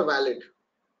of them are valid.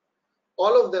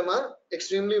 All of them are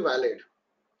extremely valid.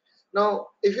 Now,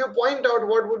 if you point out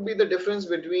what would be the difference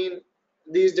between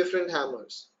these different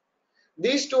hammers,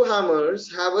 these two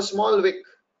hammers have a small wick.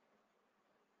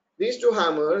 These two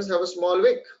hammers have a small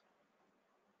wick.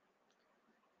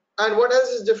 And what else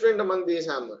is different among these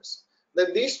hammers?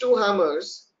 That these two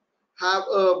hammers have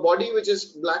a body which is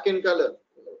black in color,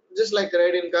 just like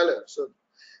red in color. So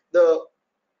the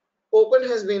open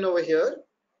has been over here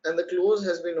and the close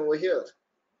has been over here.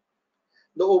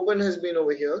 The open has been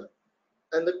over here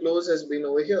and the close has been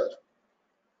over here.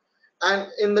 And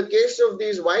in the case of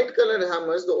these white colored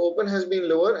hammers, the open has been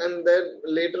lower, and then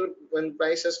later when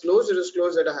price has closed, it is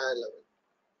closed at a higher level.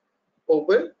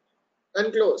 Open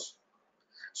and close.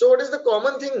 So what is the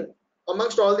common thing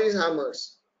amongst all these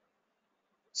hammers?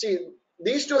 See,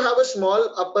 these two have a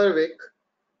small upper wick.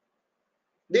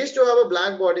 These two have a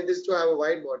black body. These two have a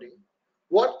white body.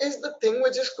 What is the thing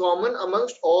which is common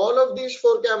amongst all of these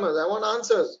 4 hammers? I want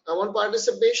answers. I want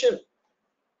participation.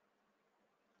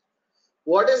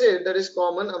 What is it that is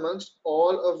common amongst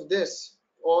all of this,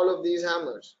 all of these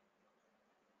hammers?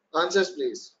 Answers,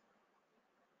 please.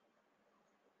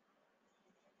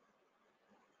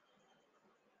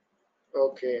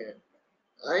 Okay.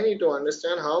 I need to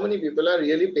understand how many people are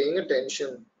really paying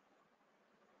attention.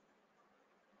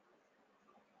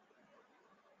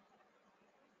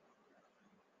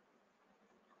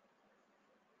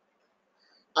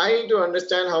 I need to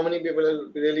understand how many people are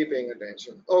really paying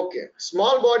attention. Okay.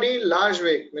 Small body, large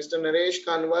weight. Mr. Naresh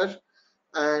Kanwar.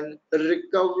 And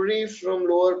recovery from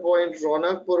lower point,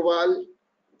 Ronak Purwal.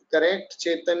 Correct.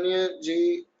 Chaitanya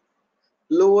Ji.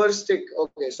 Lower stick.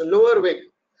 Okay. So lower weight.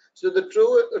 So the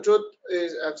truth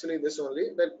is actually this only,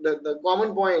 that the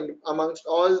common point amongst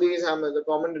all these hammers, the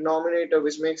common denominator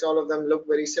which makes all of them look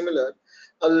very similar,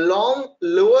 a long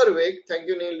lower wick, thank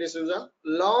you Neil D'Souza,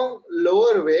 long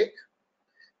lower wick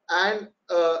and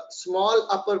a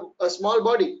small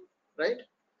body, right?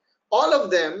 All of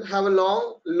them have a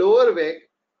long lower wick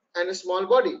and a small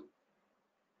body.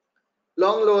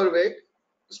 Long lower wick,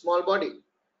 small body.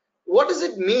 What does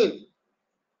it mean?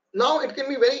 Now it can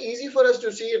be very easy for us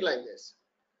to see it like this.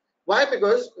 Why?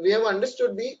 Because we have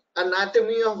understood the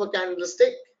anatomy of a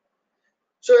candlestick.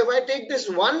 So if I take this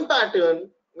one pattern,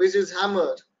 which is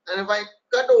hammer, and if I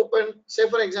cut open, say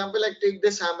for example, I take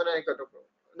this hammer and I cut open.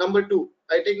 Number 2,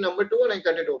 I take number 2 and I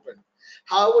cut it open.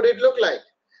 How would it look like?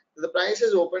 The price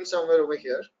is open somewhere over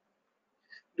here.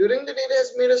 During the day, it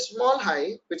has made a small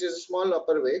high, which is a small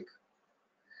upper wick.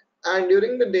 And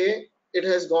during the day, it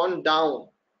has gone down,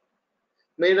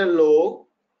 made a low,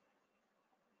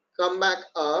 come back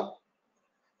up,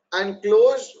 and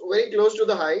close very close to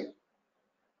the high,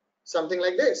 something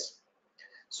like this.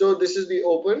 So this is the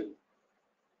open,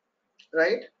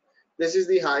 right? This is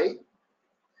the high,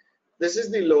 this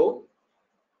is the low,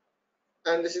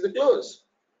 and this is the close.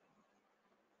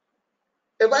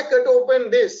 If I cut open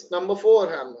this number 4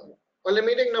 hammer, or let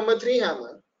me take number 3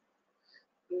 hammer,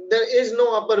 there is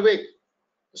no upper wick,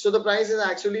 so the price is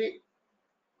actually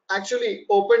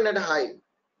opened at a high,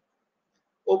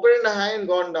 opened at a high and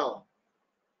gone down.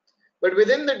 But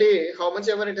within the day, how much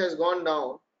ever it has gone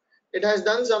down, it has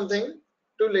done something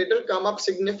to later come up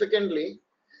significantly.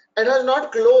 It has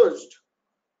not closed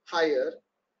higher.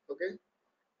 Okay,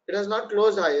 it has not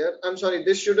closed higher. I'm sorry,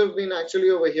 this should have been actually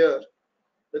over here.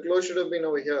 The close should have been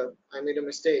over here. I made a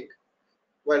mistake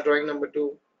while drawing number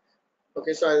 2.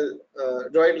 Okay, so I'll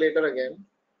draw it later again.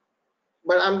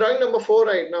 But I'm drawing number 4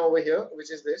 right now over here, which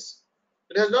is this.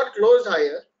 It has not closed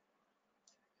higher,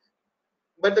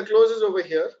 but the close is over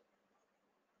here.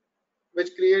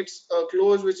 which creates a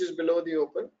close which is below the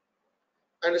open,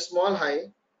 and a small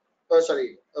high,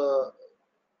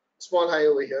 small high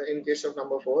over here in case of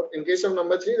number 4. In case of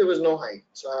number 3, there was no high.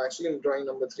 So I actually am drawing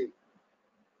number 3.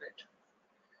 Right.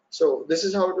 So this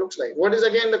is how it looks like. What is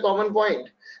again the common point?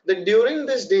 That during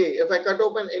this day, if I cut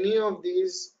open any of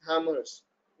these hammers,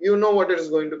 you know what it is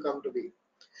going to come to be.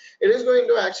 It is going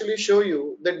to actually show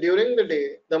you that during the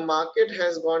day, the market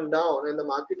has gone down and the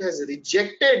market has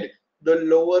rejected the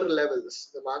lower levels.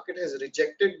 The market has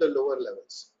rejected the lower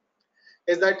levels.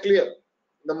 Is that clear?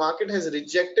 The market has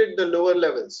rejected the lower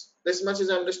levels. This much is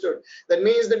understood. That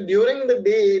means that during the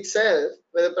day itself,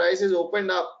 where the price is opened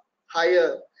up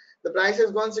higher, the price has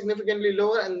gone significantly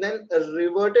lower and then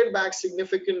reverted back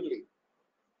significantly.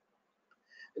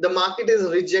 The market is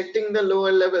rejecting the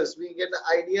lower levels. We get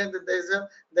the idea that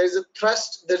there's a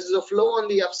thrust, there's a flow on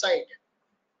the upside.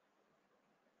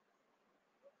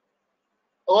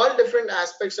 All different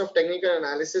aspects of technical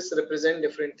analysis represent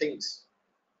different things.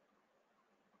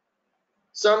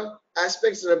 Some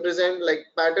aspects represent, like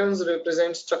patterns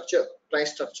represent structure,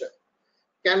 price structure.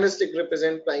 Candlestick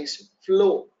represent price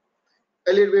flow.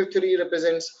 Elliott wave theory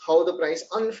represents how the price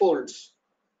unfolds.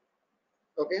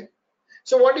 Okay.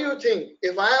 So what do you think?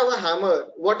 If I have a hammer,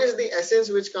 what is the essence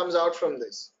which comes out from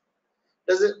this?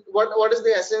 What is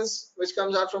the essence which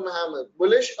comes out from a hammer?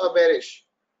 Bullish or bearish?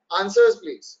 Answers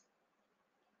please.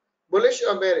 Bullish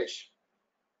or bearish?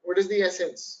 What is the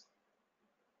essence?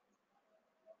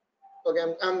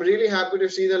 Okay, I'm really happy to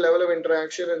see the level of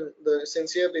interaction and the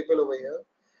sincere people over here.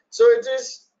 So it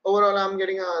is overall I'm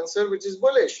getting an answer which is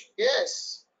bullish.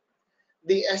 Yes,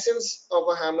 the essence of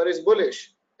a hammer is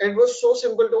bullish. It was so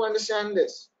simple to understand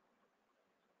this.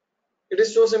 It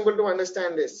is so simple to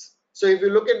understand this. So if you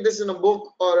look at this in a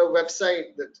book or a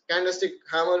website that candlestick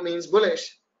hammer means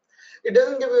bullish, it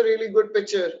doesn't give you a really good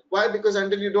picture. Why? Because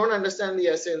until you don't understand the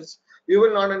essence, you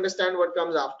will not understand what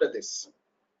comes after this.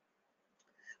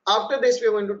 After this, we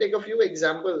are going to take a few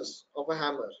examples of a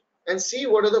hammer and see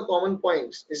what are the common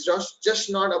points. It's just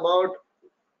not about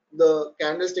the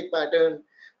candlestick pattern,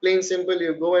 plain simple,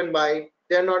 you go and buy.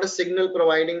 They are not a signal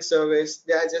providing service.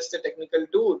 They are just a technical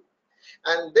tool.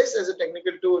 And this as a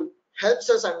technical tool helps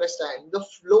us understand the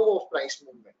flow of price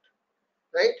movement,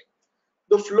 right?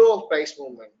 The flow of price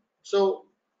movement. So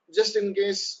just in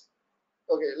case,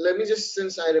 okay, let me just,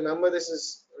 since I remember this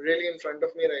is really in front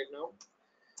of me right now.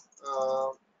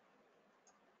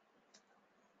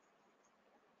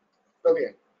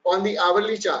 Okay, on the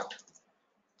hourly chart,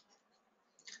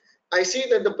 I see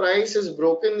that the price has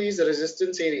broken these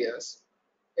resistance areas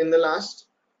in the last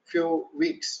few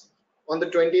weeks. On the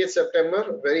 20th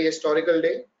September, very historical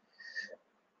day,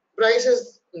 price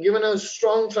has given a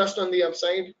strong thrust on the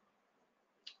upside,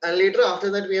 and later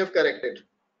after that we have corrected.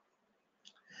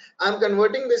 I'm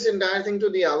converting this entire thing to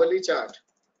the hourly chart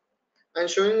and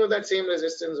showing you that same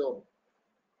resistance zone.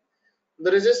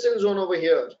 The resistance zone over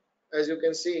here, as you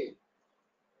can see,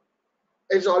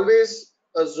 it's always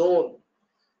a zone,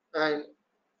 and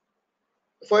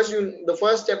the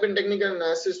first step in technical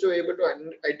analysis to be able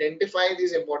to identify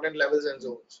these important levels and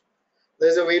zones.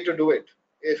 There's a way to do it.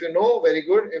 If you know, very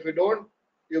good. If you don't,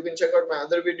 you can check out my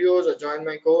other videos or join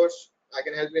my course. I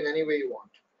can help you in any way you want.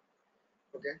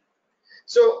 Okay.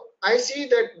 So I see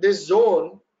that this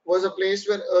zone was a place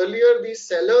where earlier these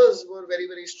sellers were very,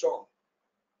 very strong.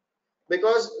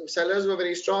 Because sellers were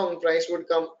very strong, price would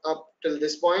come up till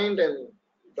this point and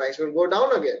price will go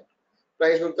down again.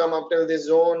 Price would come up till this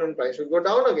zone and price would go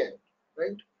down again,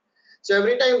 right? So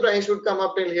every time price would come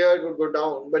up till here, it would go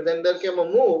down. But then there came a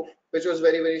move which was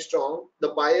very, very strong. The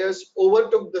buyers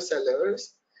overtook the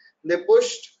sellers. They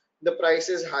pushed the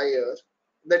prices higher.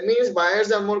 That means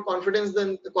buyers are more confident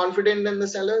than the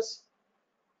sellers.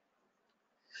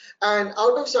 And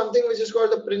out of something which is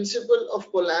called the principle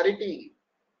of polarity.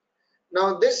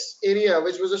 Now this area,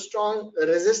 which was a strong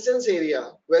resistance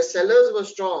area where sellers were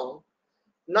strong,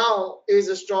 now is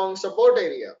a strong support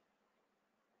area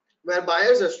where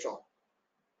buyers are strong.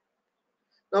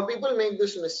 Now people make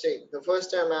this mistake. The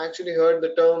first time I actually heard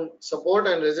the term support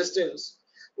and resistance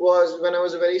was when I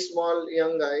was a very small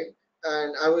young guy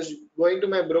and I was going to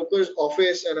my broker's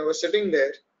office and I was sitting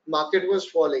there. Market was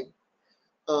falling,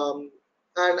 and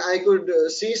I could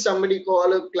see somebody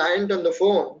call a client on the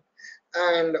phone,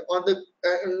 and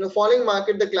in the falling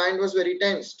market the client was very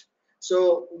tensed.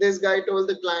 So this guy told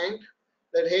the client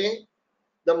that, hey,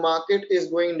 the market is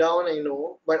going down, I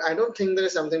know, but I don't think there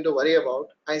is something to worry about.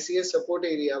 I see a support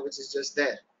area which is just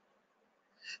there.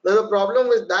 Now the problem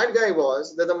with that guy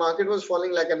was that the market was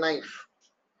falling like a knife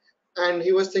and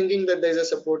he was thinking that there's a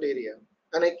support area.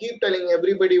 And I keep telling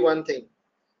everybody one thing: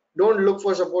 don't look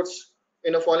for supports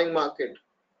in a falling market.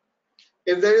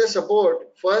 If there is a support,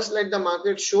 first let the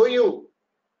market show you,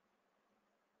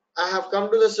 I have come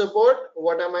to the support,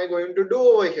 what am I going to do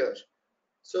over here?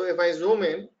 So if I zoom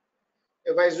in,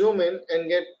 and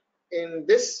get in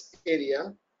this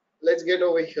area, let's get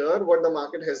over here what the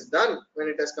market has done when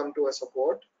it has come to a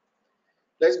support.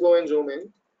 Let's go and zoom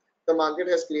in. The market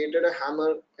has created a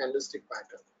hammer candlestick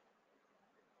pattern.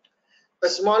 A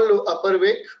small upper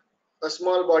wick, a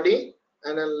small body,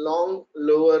 and a long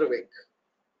lower wick.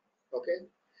 Okay,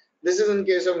 this is in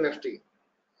case of Nifty.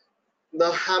 The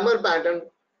hammer pattern,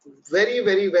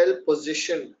 very well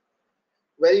positioned,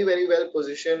 very well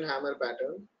positioned hammer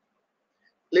pattern.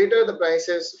 Later the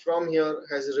prices from here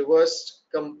has reversed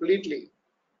completely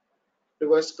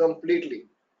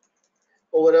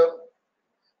over a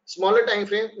smaller time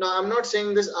frame. Now I'm not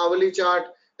saying this hourly chart,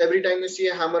 every time you see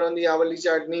a hammer on the hourly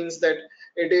chart means that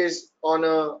it is on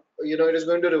a, it is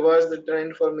going to reverse the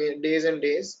trend for days and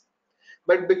days.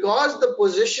 But because the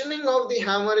positioning of the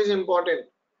hammer is important,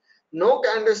 no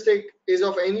candlestick is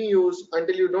of any use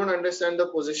until you don't understand the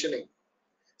positioning.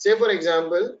 Say for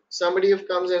example, somebody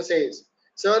comes and says,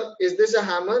 sir, is this a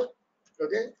hammer?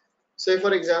 Okay. Say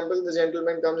for example, the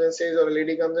gentleman comes and says, or a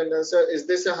lady comes and says, sir, is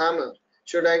this a hammer?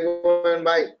 Should I go and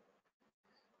buy?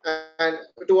 And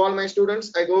to all my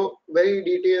students, I go very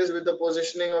details with the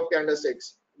positioning of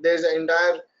candlesticks. There's an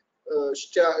entire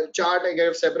chart I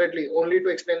gave separately only to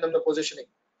explain them the positioning.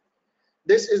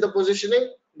 This is the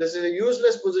positioning. This is a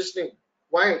useless positioning.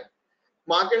 Why?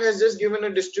 Market has just given a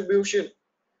distribution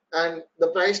and the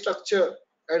price structure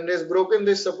and has broken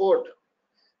this support.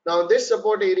 Now this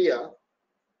support area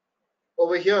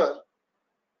over here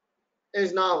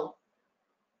is now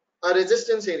a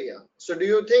resistance area. So do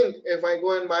you think if I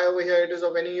go and buy over here, it is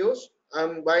of any use?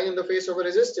 I'm buying in the face of a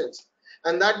resistance,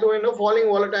 and that too in a falling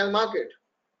volatile market.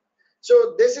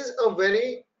 So this is a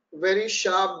very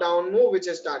sharp down move which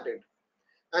has started,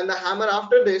 and the hammer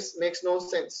after this makes no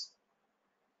sense.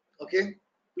 Okay,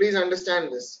 please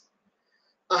understand this.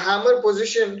 A hammer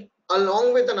positioned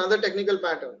along with another technical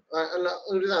pattern,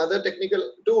 with another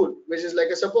technical tool, which is like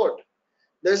a support.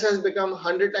 This has become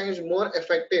 100 times more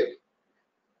effective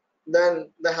than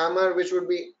the hammer which would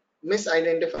be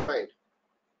misidentified.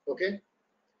 Okay,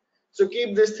 so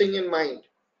keep this thing in mind.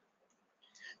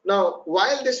 Now,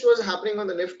 while this was happening on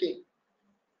the Nifty,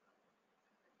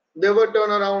 there were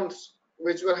turnarounds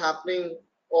which were happening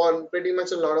on pretty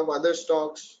much a lot of other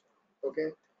stocks. Okay,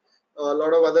 a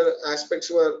lot of other aspects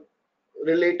were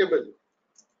relatable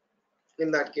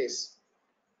in that case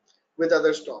with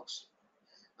other stocks,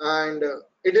 and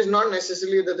it is not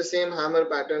necessarily that the same hammer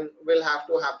pattern will have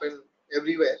to happen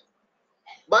everywhere,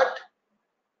 but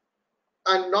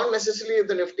and not necessarily if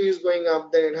the Nifty is going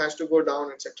up then it has to go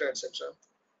down, etc, etc.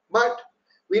 But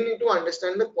we need to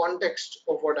understand the context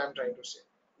of what I'm trying to say.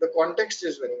 The context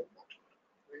is very important,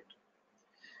 right?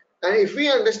 And if we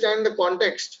understand the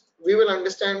context, we will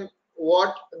understand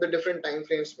what the different time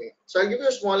frames mean. So I'll give you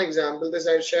a small example. This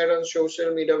I shared on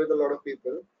social media with a lot of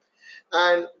people,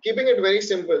 and keeping it very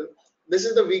simple, this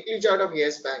is the weekly chart of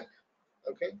Yes Bank.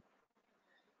 Okay,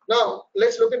 now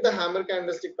let's look at the hammer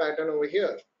candlestick pattern over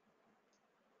here.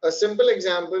 A simple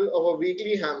example of a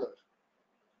weekly hammer.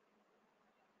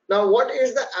 Now what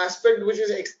is the aspect which is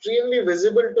extremely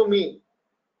visible to me?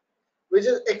 What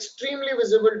is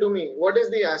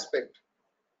the aspect?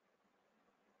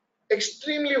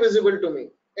 Extremely visible to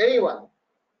me. Anyone?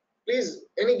 Please,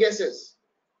 any guesses?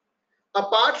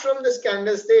 Apart from this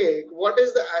candlestick, what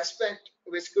is the aspect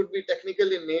which could be technical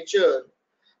in nature,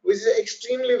 which is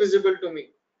extremely visible to me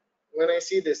when I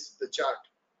see this, the chart?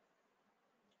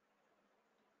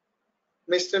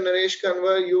 Mr. Naresh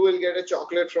Kanwar, you will get a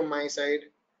chocolate from my side.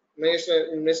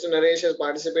 Mr. Naresh has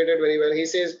participated very well. He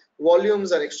says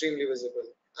volumes are extremely visible.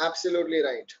 Absolutely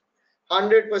right.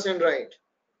 100% right.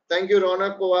 Thank you,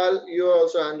 Ronak Powal. You are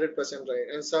also 100% right.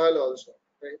 And Sahal also.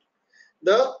 Right.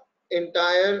 The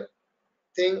entire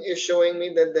thing is showing me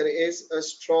that there is a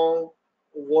strong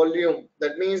volume.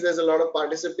 That means there's a lot of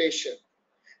participation.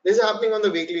 This is happening on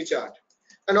the weekly chart.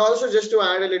 And also just to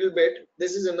add a little bit,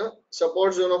 this is in a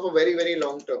support zone of a very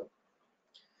long term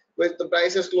with the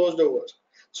prices closed over.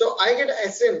 So I get a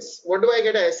sense. What do I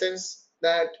get a sense?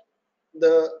 That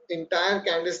the entire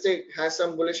candlestick has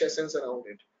some bullish essence around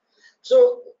it.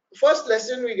 So first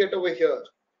lesson we get over here.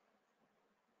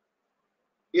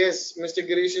 Yes, Mr.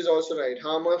 Girish is also right.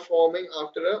 Hammer forming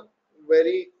after a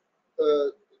very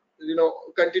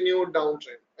continued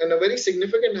downtrend, and a very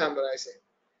significant hammer, I say.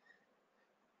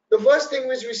 The first thing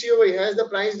which we see over here is the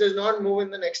price does not move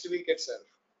in the next week itself.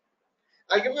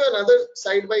 I'll give you another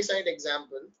side-by-side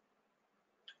example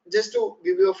just to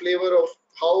give you a flavor of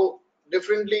how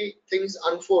differently things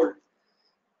unfold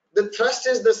The thrust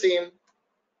is the same,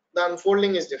 the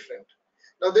unfolding is different.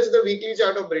 Now this is the weekly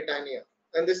chart of Britannia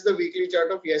and this is the weekly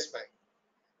chart of Yes Bank.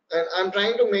 And I'm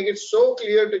trying to make it so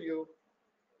clear to you.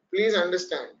 Please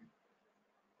understand.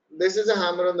 This is a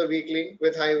hammer on the weekly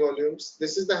with high volumes.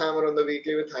 This is the hammer on the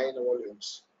weekly with high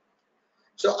volumes.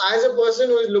 So as a person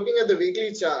who is looking at the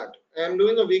weekly chart, I am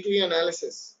doing a weekly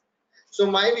analysis. So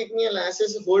my weekly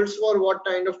analysis holds for what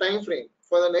kind of time frame?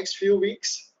 For the next few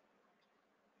weeks.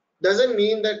 Doesn't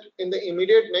mean that in the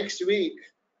immediate next week,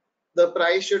 the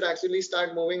price should actually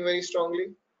start moving very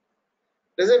strongly.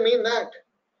 Doesn't mean that.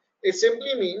 It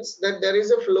simply means that there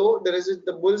is a flow,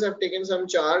 the bulls have taken some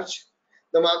charge.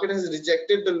 The market has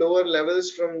rejected the lower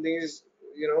levels from these,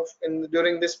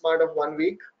 during this part of 1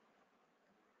 week.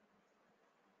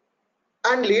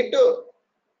 And later,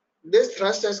 this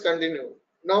thrust has continued.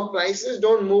 Now, prices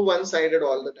don't move one-sided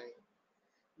all the time.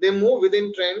 They move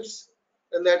within trends,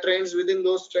 and there are trends within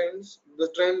those trends.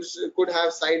 The trends could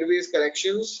have sideways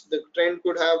corrections. The trend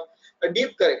could have a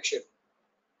deep correction.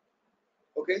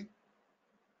 Okay.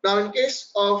 Now, in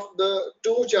case of the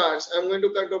two charts, I'm going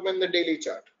to cut open the daily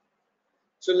chart.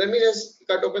 So let me just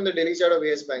cut open the daily chart of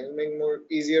Yes Bank, make it more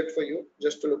easier for you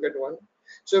just to look at one.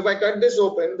 So if I cut this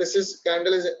open, this is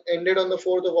candle is ended on the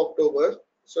 4th of October.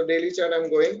 So daily chart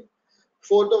I'm going.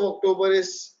 4th of October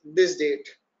is this date.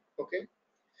 Okay.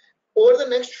 Over the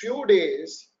next few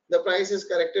days, the price is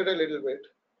corrected a little bit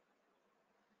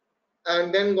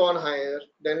and then gone higher,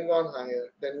 then gone higher,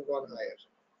 then gone higher.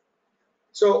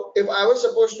 So if I was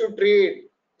supposed to trade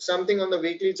something on the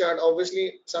weekly chart,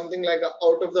 obviously something like a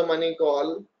out of the money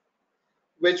call,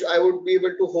 which I would be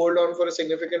able to hold on for a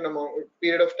significant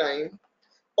period of time.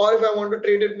 Or if I want to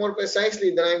trade it more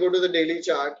precisely, then I go to the daily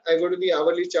chart, I go to the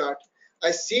hourly chart,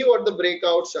 I see what the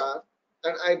breakouts are,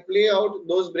 and I play out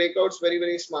those breakouts very,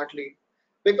 very smartly.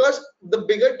 Because the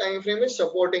bigger time frame is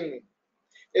supporting me.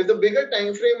 If the bigger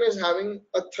time frame is having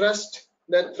a thrust,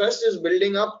 then thrust is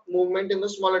building up movement in the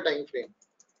smaller time frame.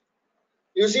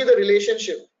 You see the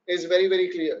relationship is very, very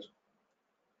clear.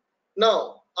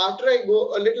 Now, after I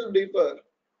go a little deeper,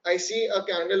 I see a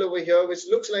candle over here which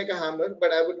looks like a hammer,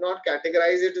 but I would not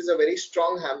categorize it as a very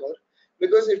strong hammer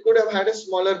because it could have had a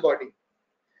smaller body.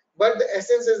 But the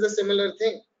essence is the similar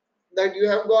thing, that you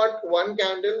have got one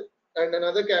candle and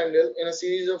another candle in a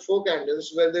series of 4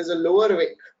 candles where there's a lower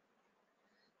wick.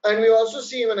 And we also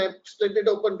see when I split it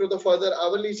open to the further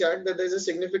hourly chart that there's a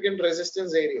significant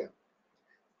resistance area.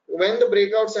 When the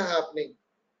breakouts are happening,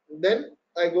 then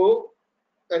I go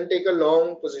and take a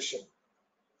long position.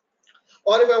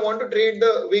 Or if I want to trade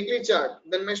the weekly chart,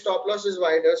 then my stop loss is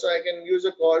wider, so I can use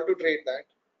a call to trade that.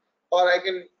 Or I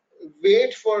can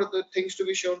wait for the things to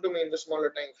be shown to me in the smaller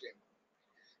time frame.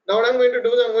 Now what I'm going to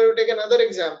do is I'm going to take another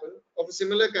example of a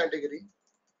similar category,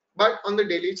 but on the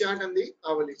daily chart and the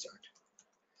hourly chart.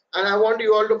 And I want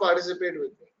you all to participate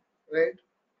with me, right?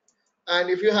 And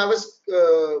if you have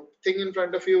a thing in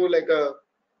front of you, like a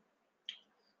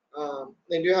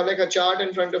if you have like a chart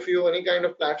in front of you, any kind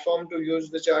of platform to use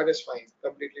the chart is fine,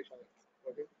 completely fine.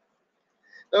 Okay.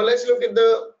 Now let's look at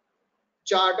the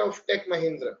chart of Tech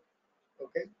Mahindra.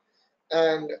 Okay.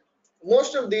 And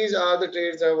most of these are the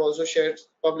trades I've also shared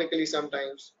publicly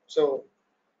sometimes. So,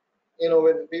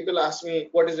 when people ask me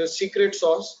what is the secret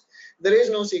sauce, there is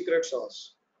no secret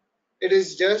sauce. It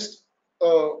is just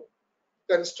a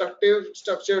constructive,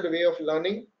 structured way of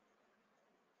learning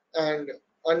and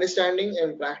understanding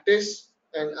and practice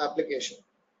and application.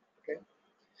 Okay.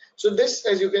 So this,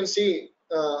 as you can see,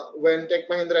 when Tech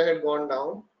Mahindra had gone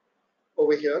down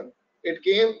over here, it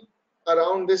came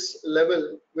around this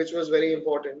level, which was very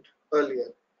important earlier.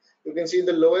 You can see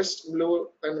the lowest blue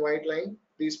and white line,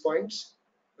 these points,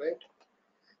 right?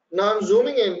 Now I'm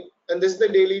zooming in, and this is the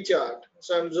daily chart.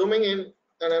 So I'm zooming in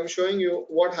and I'm showing you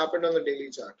what happened on the daily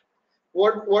chart.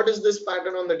 What is this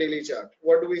pattern on the daily chart?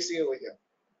 What do we see over here?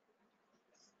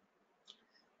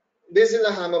 This is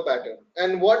a hammer pattern.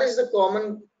 And what is the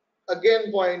common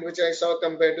again point which I saw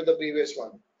compared to the previous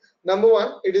one? Number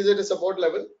one, it is at a support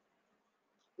level.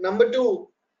 Number two,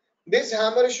 this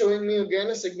hammer is showing me again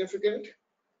a significant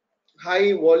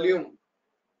high volume.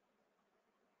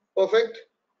 Perfect.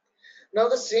 Now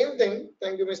the same thing,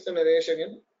 thank you Mr. Naresh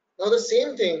again. Now the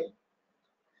same thing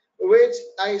which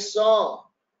I saw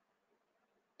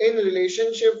in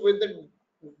relationship with the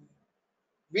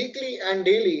weekly and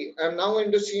daily, I'm now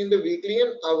going to see in the weekly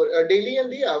and daily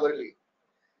and the hourly.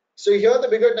 So here the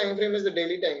bigger time frame is the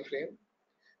daily time frame.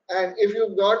 And if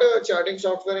you've got a charting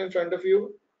software in front of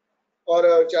you or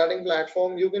a charting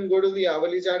platform, you can go to the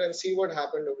hourly chart and see what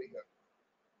happened over here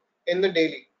in the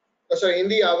daily, in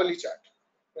the hourly chart,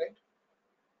 right?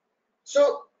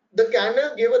 So the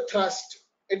candle gave a thrust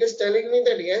it is telling me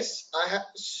that yes,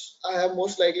 I have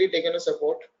most likely taken a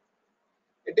support.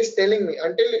 It is telling me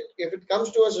until if it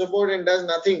comes to a support and does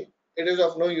nothing, it is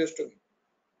of no use to me,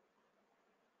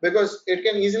 because it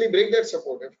can easily break that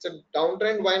support. If it's a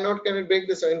downtrend, why not can it break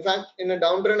this? In fact, in a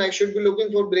downtrend, I should be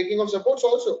looking for breaking of supports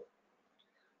also.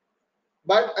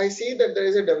 But I see that there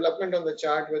is a development on the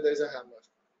chart where there is a hammer.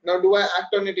 Now, do I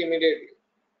act on it immediately?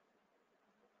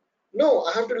 No,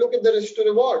 I have to look at the risk to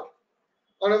reward.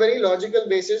 On a very logical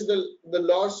basis, the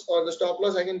loss or the stop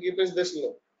loss I can keep is this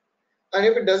low. And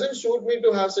if it doesn't suit me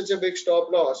to have such a big stop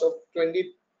loss of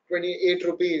 28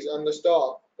 rupees on the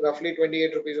stock, roughly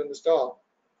 28 rupees on the stock,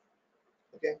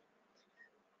 okay.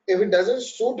 If it doesn't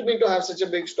suit me to have such a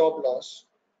big stop loss,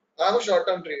 I'm a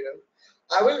short-term trader.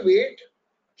 I will wait,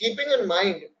 keeping in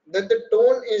mind that the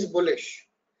tone is bullish.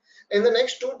 In the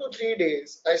next 2 to 3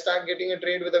 days, I start getting a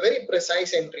trade with a very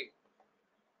precise entry.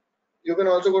 You can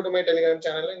also go to my Telegram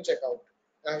channel and check out.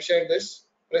 I have shared this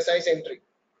precise entry.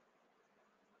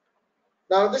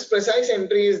 Now this precise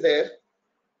entry is there,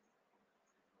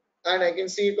 and I can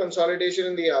see consolidation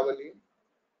in the hourly.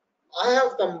 I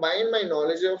have combined my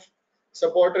knowledge of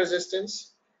support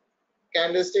resistance,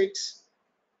 candlesticks,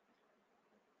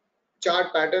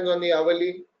 chart patterns on the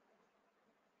hourly,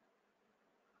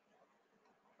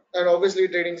 and obviously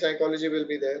trading psychology will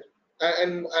be there,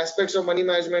 and aspects of money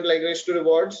management like risk to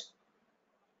rewards.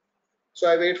 So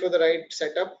I wait for the right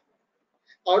setup,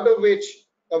 out of which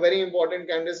a very important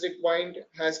candlestick point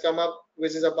has come up,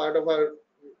 which is a part of our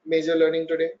major learning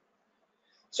today.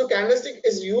 So candlestick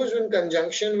is used in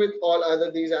conjunction with all other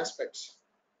these aspects.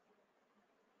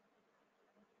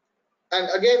 And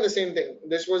again, the same thing.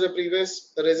 This was a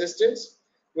previous resistance,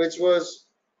 which was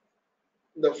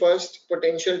the first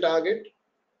potential target.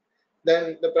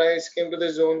 Then the price came to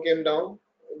the zone, came down.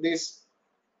 These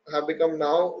have become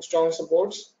now strong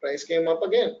supports. Price came up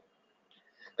again.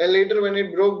 And later when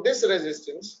it broke this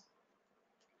resistance,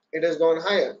 it has gone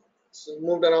higher. So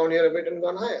moved around here a bit and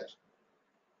gone higher.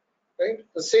 Right?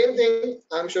 The same thing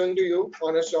I'm showing to you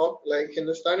on a stock like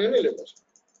Hindustan Unilever.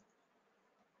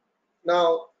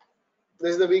 Now,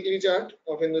 this is the weekly chart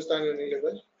of Hindustan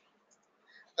Unilever.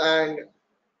 And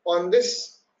on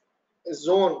this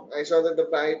zone, I saw that the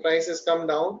price has come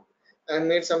down and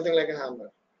made something like a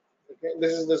hammer. Okay,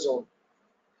 this is the zone.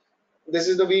 This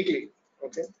is the weekly.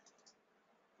 Okay,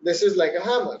 this is like a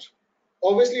hammer.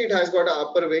 Obviously, it has got an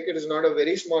upper wick. It is not a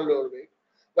very small lower wick.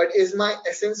 But is my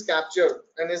essence captured,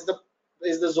 and is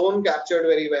the zone captured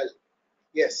very well?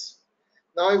 Yes.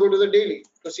 Now I go to the daily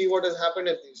to see what has happened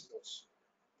at these lows.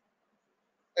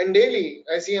 And daily,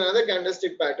 I see another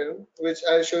candlestick pattern, which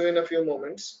I'll show you in a few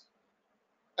moments.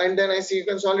 And then I see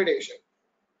consolidation.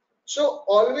 So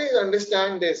always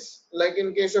understand this, like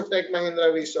in case of Tech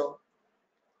Mahindra we saw.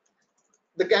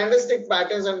 The candlestick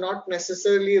patterns are not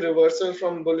necessarily reversal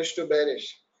from bullish to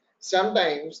bearish.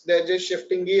 Sometimes they're just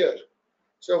shifting gear.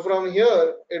 So from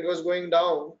here, it was going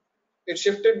down, it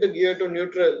shifted the gear to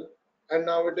neutral, and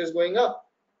now it is going up.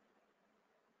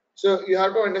 So you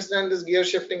have to understand this gear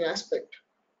shifting aspect.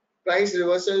 Price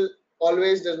reversal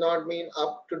always does not mean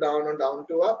up to down or down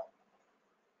to up.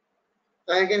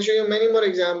 I can show you many more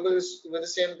examples with the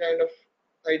same kind of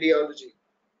ideology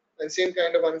and same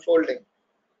kind of unfolding.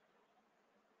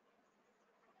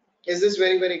 Is this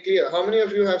very, very clear? How many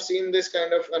of you have seen this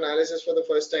kind of analysis for the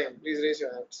first time? Please raise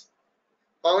your hands.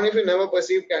 How many of you never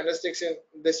perceived candlesticks in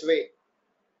this way?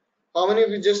 How many of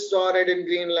you just saw red and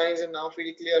green lines and now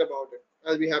feel clear about it?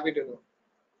 I'll be happy to know.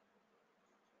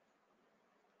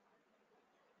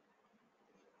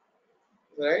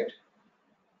 Right?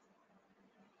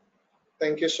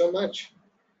 Thank you so much.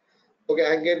 Okay,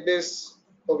 I get this.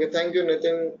 Okay, thank you,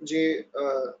 Nitin ji.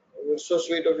 So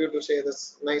sweet of you to say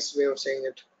this. Nice way of saying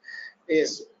it.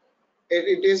 Yes,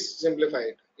 it is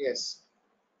simplified. Yes.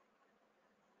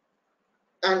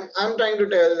 And I'm trying to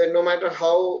tell that no matter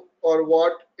how or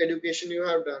what education you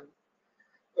have done,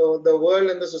 the world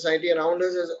and the society around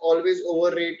us has always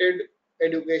overrated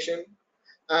education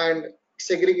and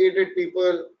segregated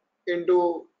people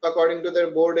into according to their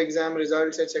board exam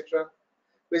results, etc.,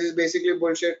 which is basically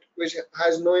bullshit, which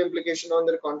has no implication on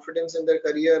their confidence in their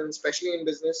career and especially in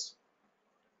business.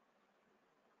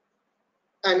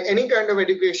 And any kind of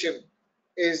education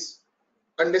is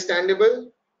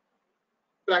understandable,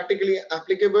 practically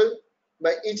applicable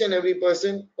by each and every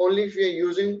person only if we are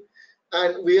using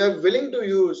and we are willing to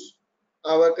use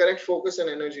our correct focus and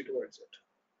energy towards it.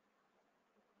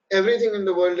 Everything in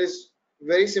the world is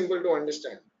very simple to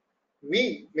understand.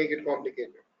 We make it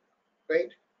complicated,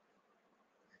 right?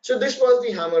 So this was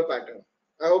the hammer pattern.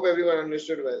 I hope everyone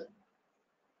understood well.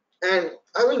 And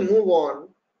I will move on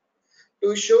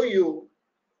to show you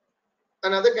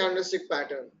another candlestick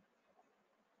pattern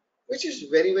which is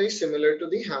very similar to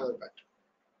the hammer pattern.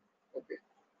 Okay,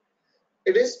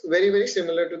 it is very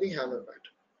similar to the hammer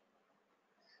pattern,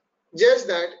 just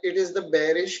that it is the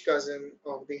bearish cousin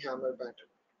of the hammer pattern.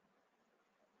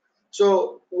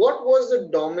 So what was the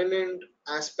dominant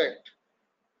aspect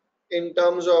in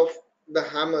terms of the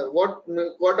hammer? What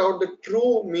got out the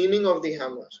true meaning of the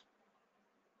hammer?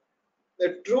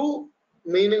 The true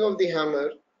meaning of the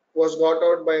hammer was got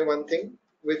out by one thing,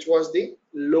 which was the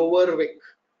lower wick,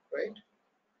 right?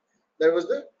 That was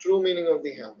the true meaning of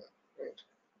the hammer, right?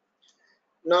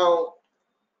 Now,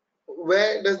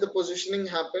 where does the positioning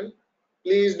happen?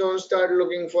 Please don't start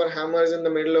looking for hammers in the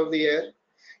middle of the air.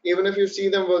 Even if you see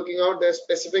them working out, there are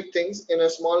specific things. In a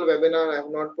small webinar, I have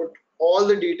not put all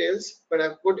the details, but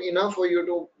I've put enough for you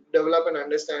to develop an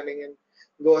understanding and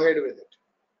go ahead with it.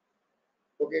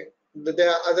 Okay, there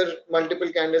are other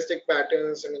multiple candlestick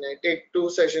patterns. I mean, I take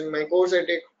 2 sessions. My course, I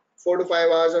take 4 to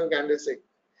 5 hours on candlestick.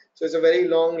 So it's a very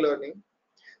long learning.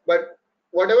 But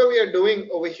whatever we are doing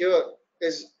over here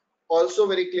is also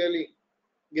very clearly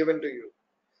given to you.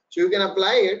 So you can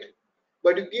apply it,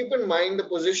 but you keep in mind the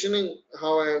positioning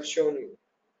how I have shown you.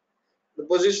 The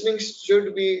positioning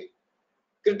should be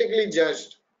critically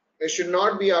judged. It should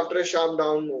not be after a sharp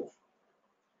down move.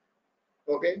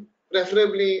 Okay,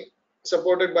 preferably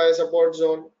supported by a support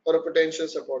zone or a potential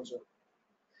support zone.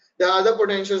 There are other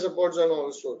potential support zone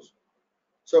also.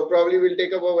 So probably we'll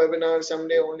take up a webinar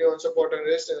someday only on support and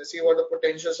resistance and see what the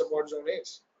potential support zone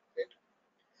is. Right?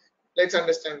 Let's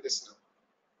understand this now.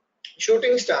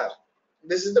 Shooting star.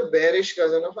 This is the bearish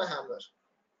cousin of a hammer.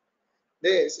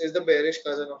 This is the bearish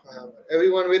cousin of a hammer.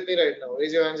 Everyone with me right now?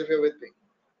 Raise your hands if you're with me.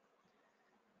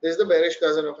 This is the bearish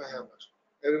cousin of a hammer.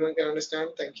 Everyone can understand?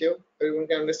 Thank you. Everyone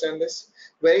can understand this?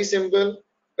 Very simple.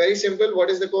 Very simple.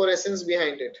 What is the core essence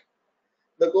behind it?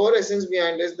 The core essence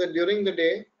behind is that during the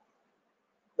day,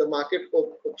 the market,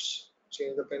 oops,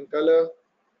 change the pen color.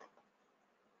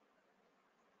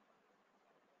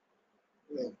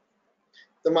 Yeah.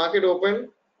 The market opened.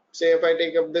 Say if I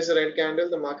take up this red candle,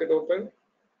 the market opened.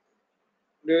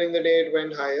 During the day, it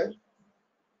went higher.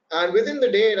 And within the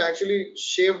day, it actually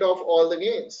shaved off all the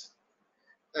gains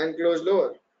and closed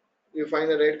lower. You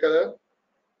find the red color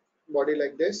body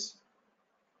like this.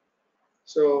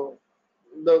 So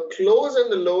the close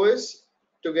and the lowest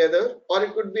together, or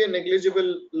it could be a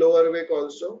negligible lower wick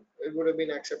also, it would have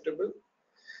been acceptable.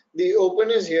 The open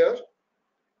is here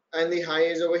and the high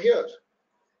is over here.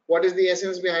 What is the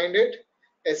essence behind it?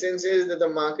 Essence is that the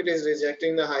market is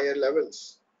rejecting the higher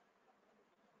levels.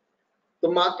 The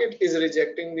market is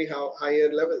rejecting the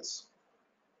higher levels.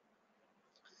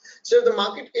 So if the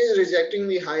market is rejecting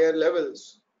the higher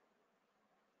levels,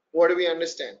 what do we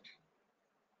understand?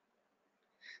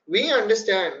 We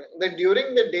understand that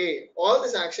during the day, all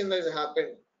this action that has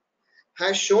happened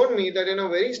has shown me that in a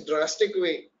very drastic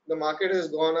way, the market has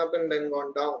gone up and then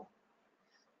gone down.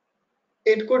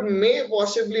 It may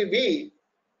possibly be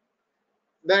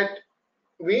that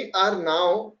we are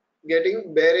now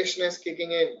getting bearishness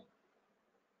kicking in.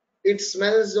 It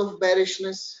smells of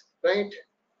bearishness, right?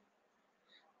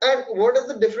 And what are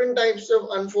the different types of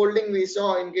unfolding we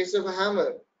saw in case of a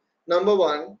hammer? Number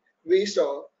one, we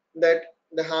saw that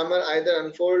the hammer either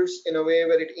unfolds in a way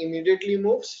where it immediately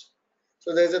moves.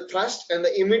 So there's a thrust and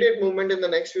the immediate movement in the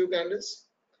next few candles.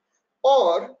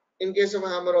 Or in case of a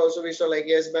hammer also we saw like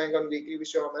Yes Bank on weekly we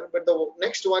saw hammer. But the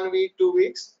next 1 week, 2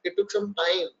 weeks, it took some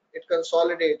time. It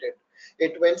consolidated.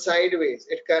 It went sideways.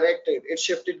 It corrected. It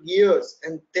shifted gears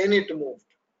and then it moved.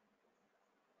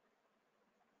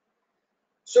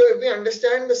 So if we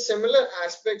understand the similar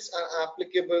aspects are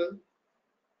applicable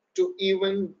to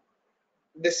even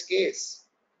this case,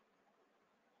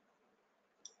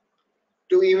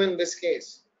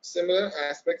 similar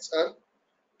aspects are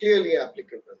clearly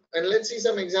applicable. And let's see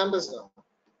some examples now,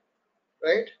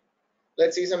 right?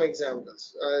 Let's see some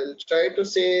examples. I'll try to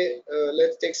say,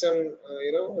 let's take some,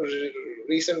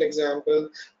 recent example.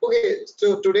 Okay,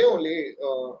 so today only,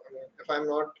 if I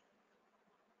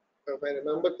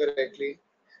remember correctly,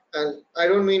 and I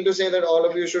don't mean to say that all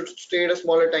of you should stay at a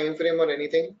smaller time frame or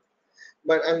anything,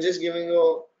 but I'm just giving you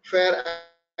a fair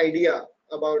idea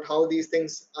about how these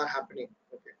things are happening.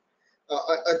 Okay,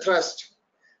 a thrust.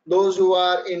 Those who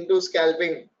are into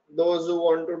scalping, those who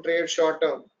want to trade short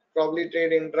term, probably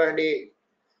trade intraday,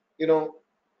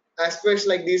 aspects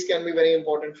like these can be very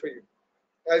important for you.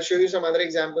 I'll show you some other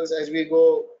examples as we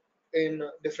go in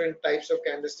different types of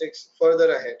candlesticks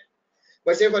further ahead.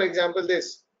 But say for example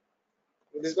this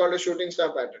is called a shooting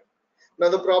star pattern. Now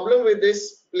the problem with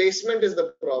this placement is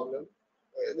the problem.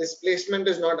 This placement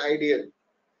is not ideal.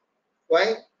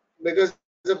 Why? Because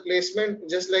a placement,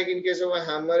 just like in case of a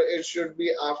hammer, it should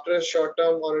be after a short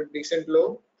term or a decent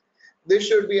low. This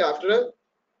should be after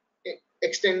a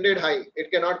extended high.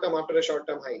 It cannot come after a short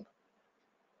term high.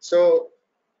 So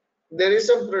there is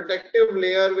some protective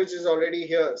layer which is already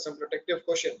here, some protective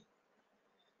cushion.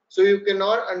 So you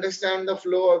cannot understand the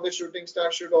flow of the shooting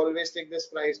star should always take this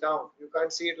price down. You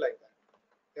can't see it like that.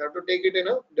 You have to take it in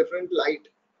a different light.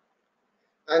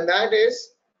 And that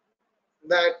is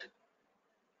that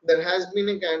there has been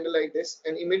a candle like this,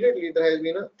 and immediately there has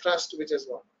been a thrust which has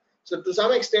gone. So to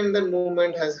some extent the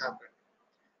movement has happened.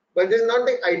 But this is not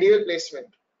the ideal placement.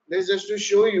 This is just to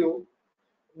show you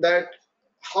that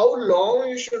how long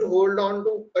you should hold on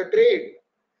to a trade.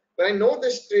 But I know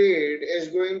this trade is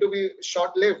going to be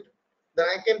short-lived, then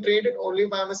I can trade it only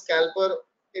if I'm a scalper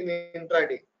in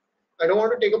intraday. I don't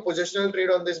want to take a positional trade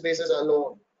on this basis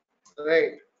alone,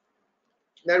 right?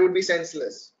 That would be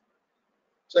senseless.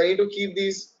 So I need to keep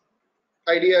these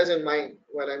ideas in mind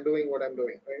while I'm doing what I'm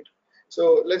doing, right?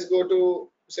 So let's go to,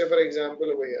 say for example,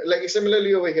 over here. Like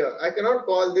similarly over here, I cannot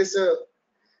call this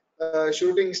a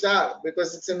shooting star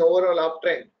because it's an overall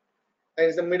uptrend and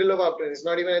it's the middle of uptrend. It's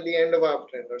not even at the end of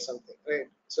uptrend or something, right?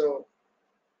 So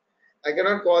I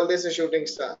cannot call this a shooting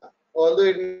star, although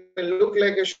it may look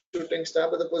like a shooting star,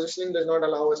 but the positioning does not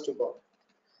allow us to call.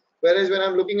 Whereas when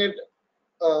I'm looking at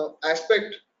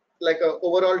aspect like a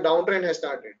overall downtrend has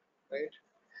started, right?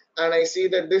 And I see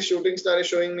that this shooting star is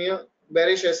showing me a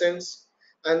bearish essence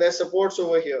and there's supports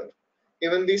over here.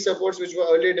 Even these supports which were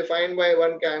earlier defined by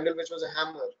one candle which was a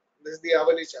hammer. This is the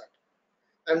hourly chart.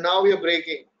 And now we are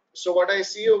breaking. So what I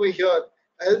see over here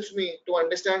helps me to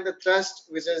understand the thrust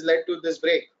which has led to this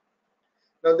break.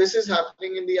 Now this is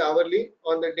happening in the hourly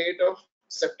on the date of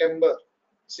September,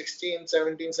 16,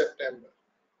 17 September.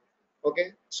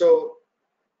 Okay, so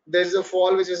there's a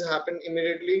fall which has happened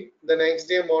immediately. The next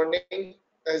day morning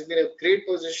has been a great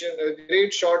position, a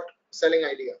great short selling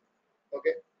idea.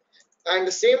 Okay, and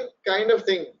the same kind of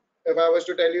thing, if I was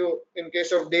to tell you in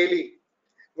case of daily,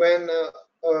 when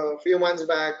a few months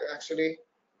back, actually,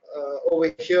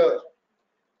 over here,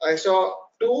 I saw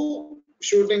two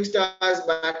shooting stars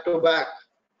back to back.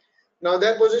 Now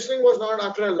their positioning was not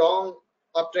after a long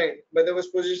uptrend, but there was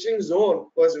positioning zone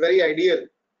was very ideal,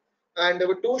 and there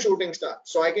were two shooting stars.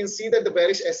 So I can see that the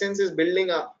bearish essence is building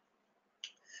up.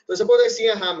 So suppose I see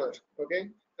a hammer, okay?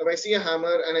 If I see a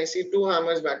hammer and I see two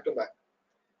hammers back to back,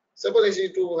 suppose I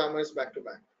see two hammers back to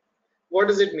back, what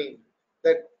does it mean?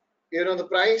 That, you know, the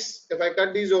price, if I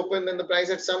cut these open, then the price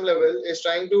at some level is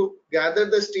trying to gather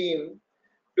the steam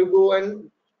to go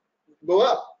and go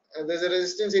up. And there's a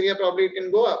resistance area, probably it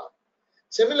can go up.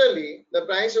 Similarly, the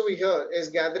price over here is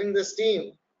gathering the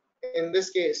steam, in this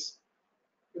case,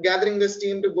 gathering the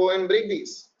steam to go and break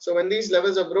these. So when these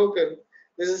levels are broken,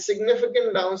 there's a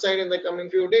significant downside in the coming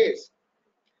few days.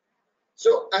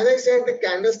 So as I said, the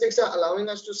candlesticks are allowing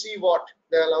us to see what?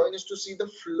 They're allowing us to see the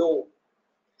flow.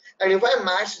 And if I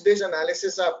match this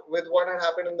analysis up with what had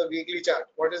happened in the weekly chart,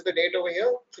 what is the date over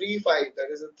here? 3/5,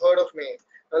 that is the 3rd of May.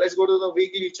 Now let's go to the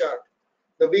weekly chart.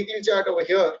 The weekly chart over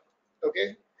here,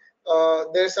 okay,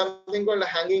 there's something called a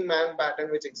hanging man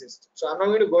pattern which exists. So I'm not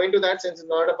going to go into that since it's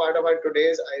not a part of our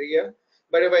today's area.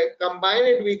 But if I combine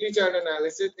it weekly chart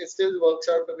analysis, it still works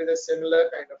out to be the similar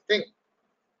kind of thing,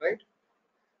 right?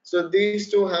 So these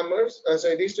two hammers,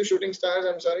 these two shooting stars,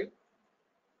 I'm sorry,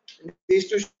 these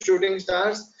two shooting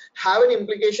stars have an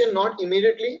implication not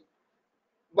immediately,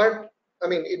 but I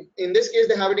mean, in this case,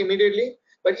 they have it immediately.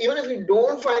 But even if you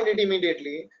don't find it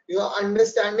immediately, your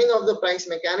understanding of the price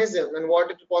mechanism and what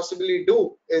it possibly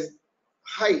do is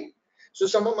high. So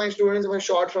some of my students were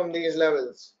short from these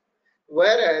levels,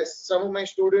 whereas some of my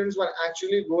students were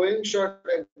actually going short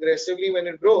aggressively when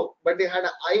it broke, but they had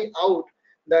an eye out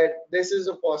that this is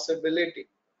a possibility.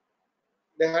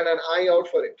 They had an eye out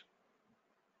for it.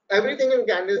 Everything in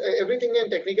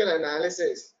technical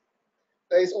analysis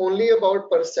is only about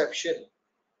perception.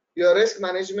 Your risk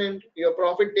management, your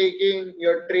profit taking,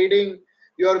 your trading,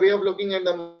 your way of looking at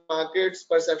the markets,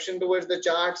 perception towards the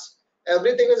charts,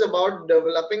 everything is about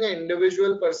developing an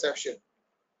individual perception.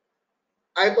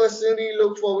 I personally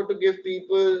look forward to give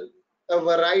people a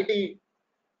variety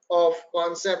of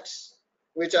concepts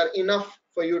which are enough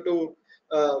for you to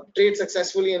trade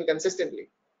successfully and consistently.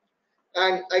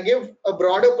 And I give a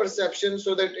broader perception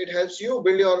so that it helps you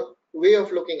build your way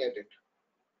of looking at it.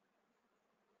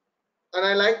 And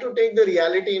I like to take the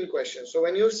reality in question. So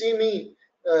when you see me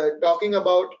talking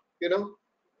about,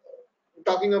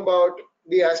 talking about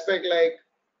the aspect like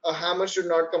a hammer should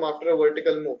not come after a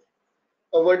vertical move.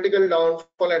 A vertical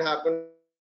downfall had happened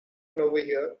over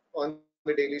here on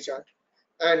the daily chart.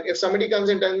 And if somebody comes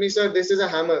and tells me, sir, this is a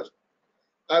hammer,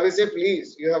 I will say,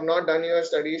 please, you have not done your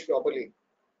studies properly.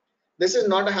 This is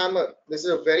not a hammer. This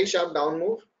is a very sharp down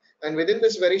move. And within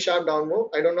this very sharp down move,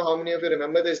 I don't know how many of you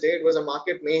remember this day, it was a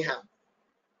market mayhem.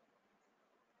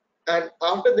 And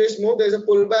after this move, there's a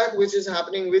pullback which is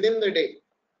happening within the day.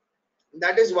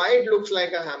 That is why it looks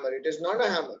like a hammer. It is not a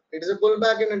hammer. It is a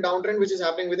pullback in a downtrend which is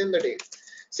happening within the day.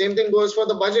 Same thing goes for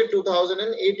the budget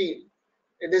 2018.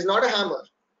 It is not a hammer.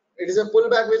 It is a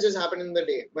pullback which is happening in the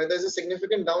day, but there's a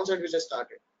significant downside which has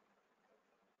started.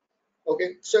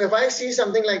 Okay, so if I see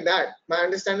something like that, my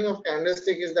understanding of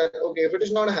candlestick is that, okay, if it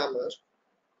is not a hammer,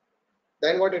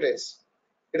 then what it is?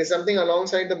 It is something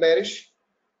alongside the bearish.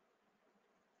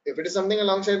 If it is something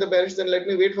alongside the bearish, then let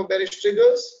me wait for bearish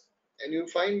triggers, and you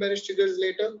find bearish triggers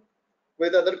later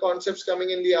with other concepts coming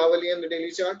in the hourly and the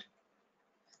daily chart.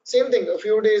 Same thing, a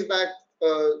few days back,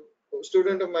 a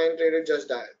student of mine traded Just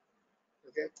Dial.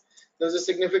 Okay, there was a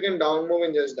significant down move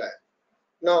in Just Dial.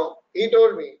 Now, he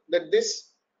told me that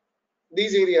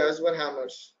these areas were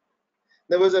hammers.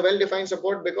 There was a well-defined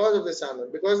support because of this hammer.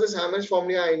 Because this hammer is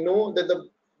formed here, I know that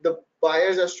the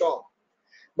buyers are strong.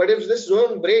 But if this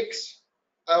zone breaks,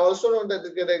 I also know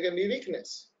that there can be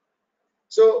weakness.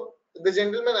 So the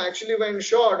gentleman actually went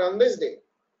short on this day.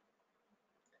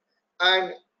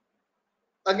 And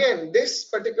again, this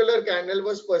particular candle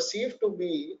was perceived to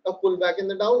be a pullback in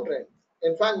the downtrend.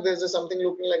 In fact, there's something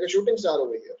looking like a shooting star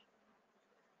over here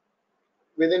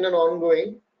within an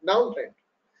ongoing downtrend.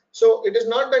 So it is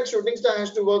not that shooting star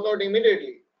has to work out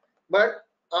immediately, but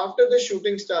after the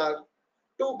shooting star,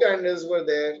 2 candles were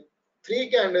there, 3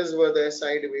 candles were there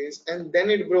sideways, and then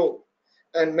it broke.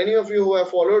 And many of you who have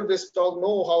followed this stock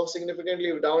know how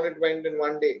significantly down it went in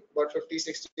one day, about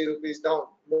 50-60 rupees down,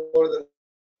 more than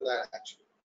that actually,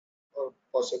 or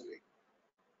possibly.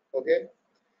 Okay,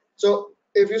 so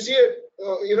if you see it,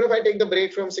 even if I take the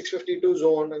break from 652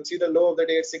 zone and see the low of the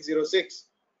day at 606,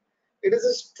 it is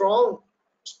a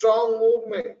strong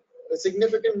movement, a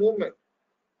significant movement.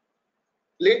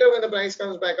 Later when the price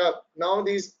comes back up, now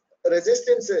these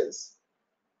resistances,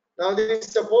 now these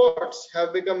supports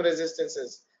have become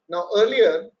resistances. Now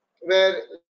earlier, where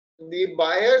the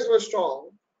buyers were strong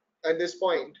at this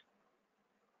point,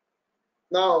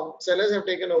 now sellers have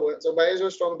taken over. So buyers were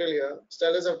strong till here,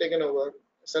 sellers have taken over,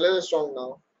 sellers are strong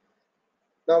now.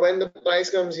 Now when the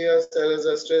price comes here, sellers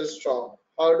are still strong.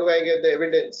 How do I get the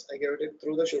evidence? I get it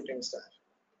through the shooting star.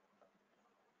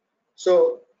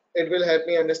 So it will help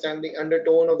me understand the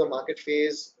undertone of the market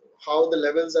phase, how the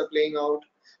levels are playing out,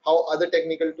 how other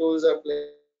technical tools are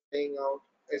playing out,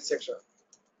 etc.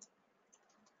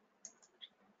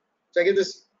 So I get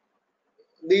this.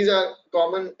 These are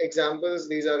common examples.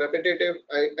 These are repetitive.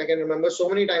 I can remember so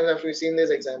many times after we've seen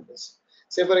these examples.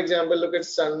 Say for example, look at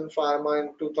Sun Pharma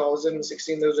in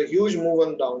 2016. There was a huge move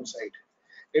on the downside.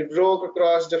 It broke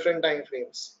across different time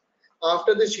frames.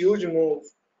 After this huge move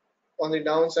on the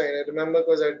downside, I remember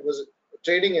because I was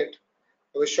trading it,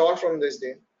 I was short from this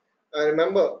day. I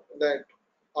remember that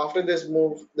after this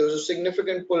move, there was a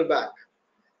significant pullback.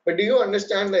 But do you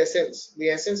understand the essence? The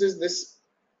essence is this,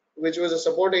 which was a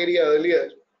support area earlier,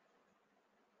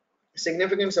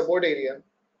 significant support area,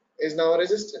 is now a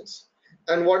resistance.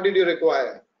 And what did you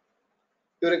require?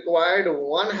 You required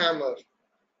one hammer.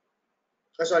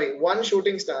 One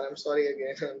shooting star. I'm sorry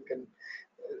again.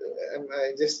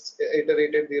 I just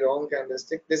iterated the wrong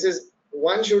candlestick. This is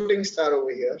one shooting star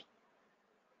over here,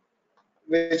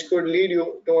 which could lead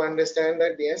you to understand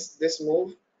that yes, this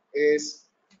move is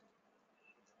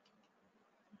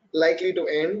likely to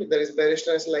end. There is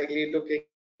bearishness likely to kick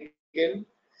in.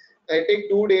 I take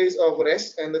 2 days of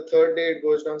rest, and the third day it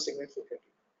goes down significantly.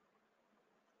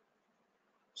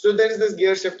 So there is this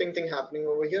gear shifting thing happening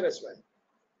over here as well.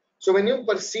 So when you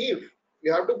perceive,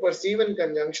 you have to perceive in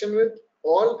conjunction with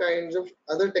all kinds of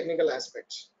other technical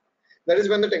aspects. That is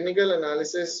when the technical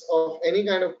analysis of any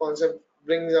kind of concept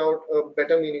brings out a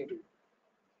better meaning to you.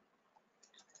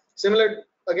 Similar,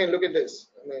 again, look at this.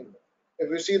 I mean,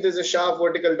 if you see there's a sharp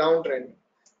vertical downtrend,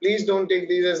 please don't take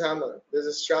these as hammer. There's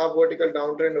a sharp vertical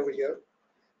downtrend over here.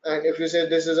 And if you say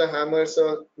this is a hammer,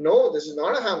 so no, this is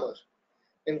not a hammer.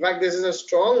 In fact, this is a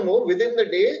strong move. Within the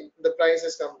day, the price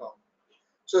has come down.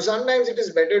 So sometimes it is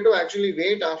better to actually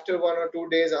wait after 1 or 2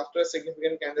 days after a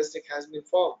significant candlestick has been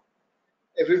formed.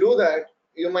 If you do that,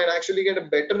 you might actually get a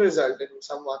better result in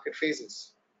some market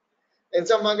phases. In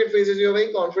some market phases, you're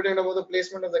very confident about the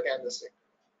placement of the candlestick.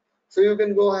 So you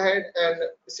can go ahead and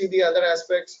see the other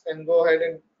aspects and go ahead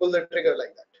and pull the trigger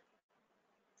like that.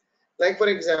 Like for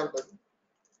example,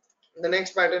 the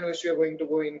next pattern which we are going to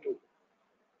go into,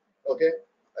 okay,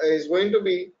 is going to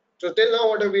be, so till now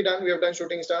what have we done? We have done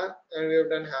shooting star and we have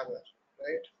done hammer,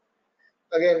 right?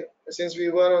 Again, since we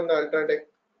were on the ultra tech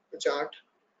a chart.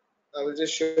 I will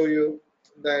just show you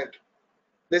that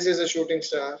this is a shooting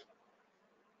star.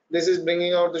 This is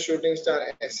bringing out the shooting star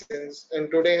essence, and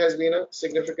today has been a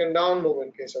significant down move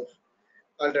in case of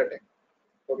Ultratech.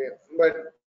 Okay,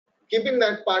 but keeping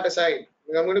that part aside,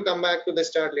 I'm going to come back to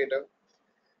this chart later.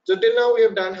 So till now we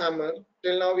have done hammer,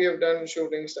 till now we have done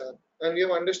shooting star, and we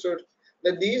have understood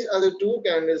that these are the two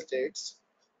candlesticks.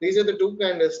 These are the two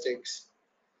candlesticks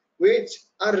which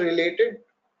are related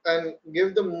and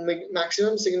give the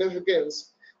maximum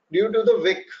significance due to the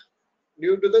wick,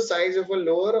 due to the size of a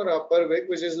lower or upper wick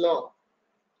which is long.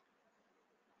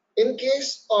 In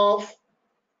case of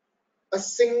a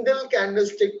single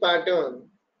candlestick pattern,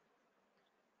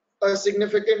 a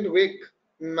significant wick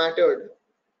mattered.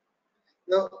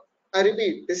 Now, I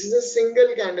repeat, this is a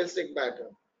single candlestick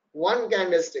pattern, one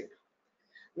candlestick.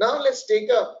 Now, let's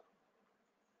take up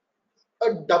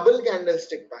a double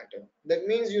candlestick pattern. That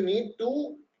means you need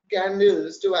two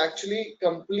candles to actually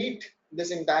complete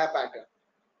this entire pattern.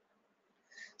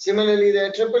 Similarly, there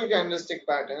are triple candlestick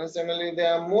patterns. Similarly,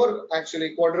 there are more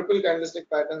actually quadruple candlestick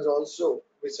patterns also,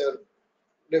 which are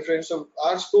different. So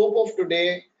our scope of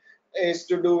today is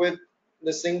to do with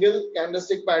the single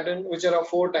candlestick pattern, which are of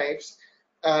four types,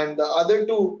 and the other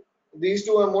two, these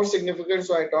two are more significant,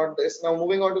 so I taught this. Now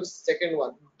moving on to the second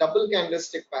one, double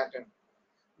candlestick pattern.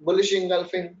 Bullish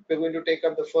engulfing, we're going to take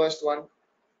up the first one,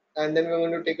 and then we're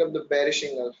going to take up the bearish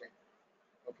engulfing.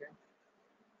 Okay,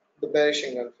 the bearish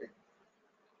engulfing.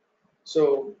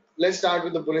 So let's start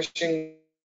with the bullish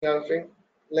engulfing.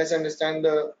 Let's understand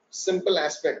the simple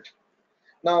aspect.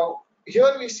 Now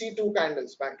here we see two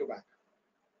candles back to back.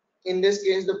 In this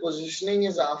case, the positioning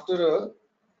is after a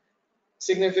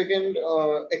significant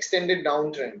extended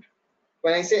downtrend.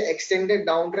 When I say extended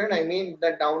downtrend, I mean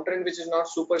that downtrend which is not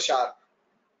super sharp.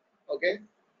 Okay.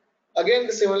 Again,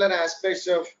 the similar aspects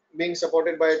of being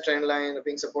supported by a trend line,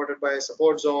 being supported by a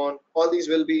support zone, all these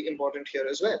will be important here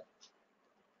as well.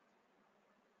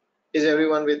 Is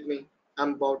everyone with me?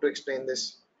 I'm about to explain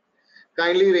this.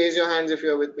 Kindly raise your hands if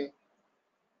you're with me.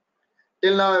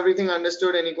 Till now, everything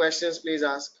understood? Any questions, please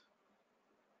ask.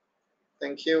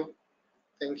 Thank you.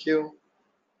 Thank you.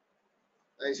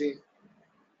 I see.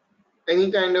 Any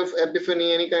kind of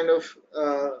epiphany, any kind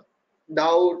of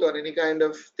doubt, or any kind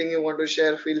of thing you want to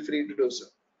share, feel free to do so.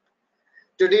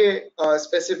 Today,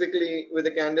 specifically with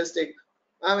the candlestick,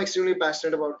 I'm extremely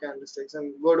passionate about candlesticks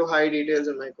and go to high details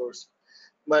in my course.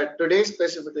 But today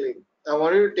specifically, I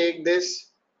wanted to take this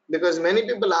because many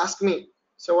people ask me,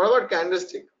 so what about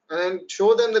candlestick? And then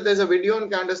show them that there's a video on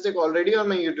candlestick already on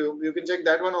my YouTube. You can check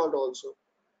that one out also.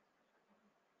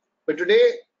 But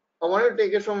today, I want to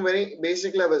take it from very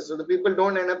basic levels so the people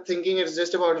don't end up thinking it's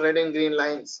just about red and green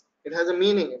lines. It has a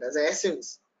meaning, it has an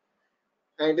essence,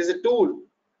 and it is a tool,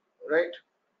 right?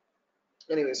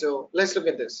 Anyway, so let's look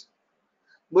at this.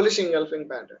 Bullish engulfing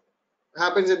pattern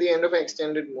happens at the end of an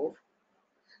extended move.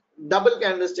 Double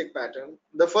candlestick pattern.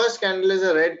 The first candle is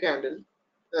a red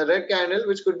candle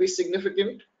which could be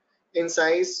significant in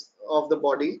size of the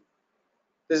body.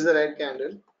 This is the red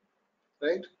candle,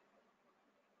 right?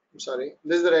 I'm sorry,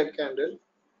 this is the red candle.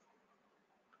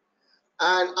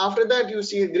 And after that, you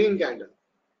see a green candle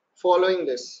following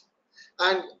this.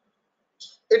 And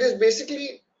it is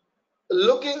basically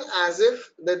looking as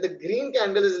if that the green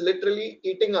candle is literally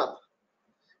eating up.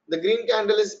 The green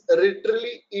candle is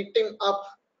literally eating up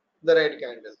the red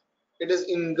candle. It is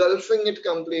engulfing it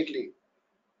completely.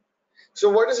 So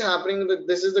what is happening that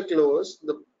this is the close,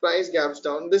 the price gaps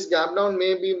down. This gap down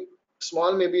may be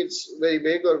small, maybe it's very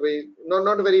big or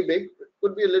not very big, it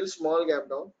could be a little small gap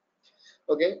down.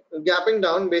 Okay, gapping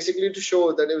down basically to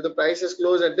show that if the price is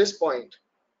closed at this point,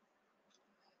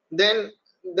 then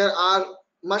there are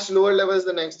much lower levels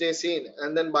the next day seen,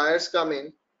 and then buyers come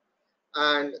in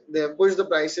and they push the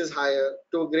prices higher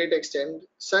to a great extent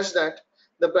such that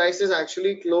the price is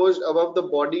actually closed above the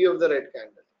body of the red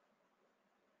candle.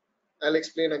 I'll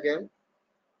explain again.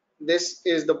 This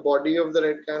is the body of the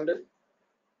red candle.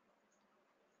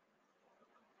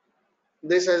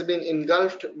 This has been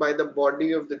engulfed by the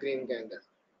body of the green candle.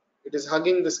 It is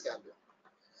hugging this candle.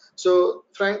 So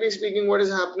frankly speaking, what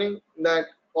is happening that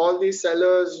all these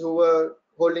sellers who were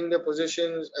holding their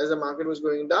positions as the market was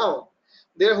going down,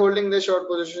 they're holding their short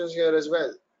positions here as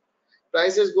well.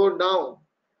 Prices go down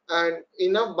and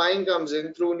enough buying comes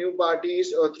in through new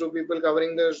parties or through people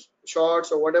covering their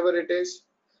shorts or whatever it is,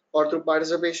 or through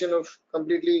participation of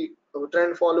completely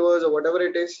trend followers or whatever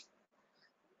it is.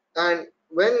 And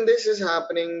when this is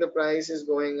happening, the price is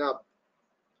going up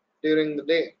during the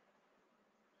day.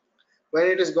 When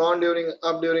it is gone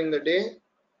up during the day,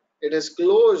 it is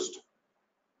closed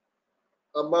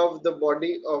above the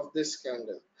body of this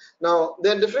candle. Now,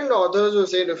 there are different authors who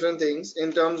say different things.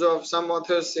 In terms of, some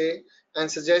authors say and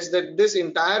suggest that this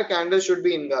entire candle should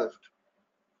be engulfed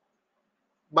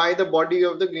by the body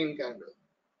of the green candle.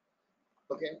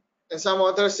 Okay, and some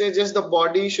authors say just the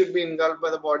body should be engulfed by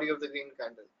the body of the green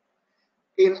candle.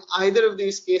 In either of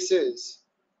these cases,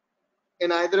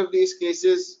 in either of these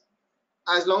cases,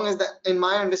 as long as the, in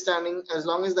my understanding, as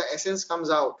long as the essence comes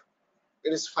out,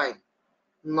 it is fine,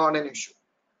 not an issue.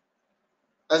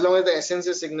 As long as the essence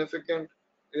is significant,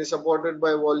 it is supported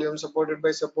by volume, supported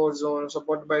by support zone,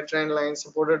 supported by trend lines,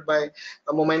 supported by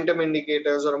momentum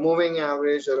indicators or a moving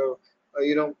average, or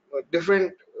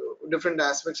different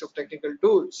aspects of technical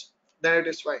tools, then it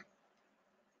is fine.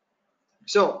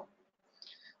 So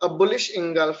a bullish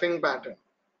engulfing pattern,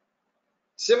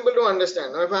 simple to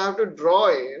understand. Now if I have to draw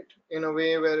it in a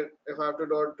way where, if I have to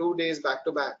draw 2 days back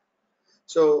to back,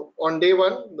 so on day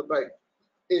 1 the price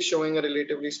is showing a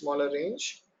relatively smaller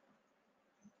range.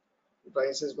 The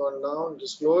price has gone down,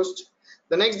 just closed.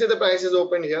 The next day the price is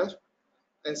opened here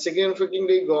and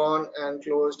significantly gone and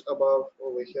closed above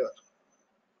over here.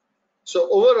 So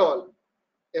overall,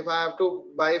 if I have to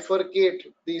bifurcate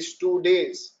these 2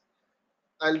 days,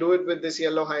 I'll do it with this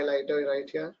yellow highlighter right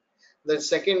here. The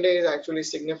second day is actually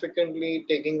significantly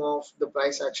taking off the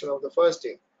price action of the first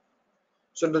day.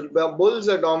 So the bulls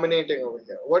are dominating over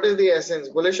here. What is the essence?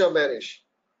 Bullish or bearish?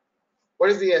 What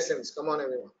is the essence? Come on,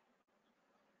 everyone.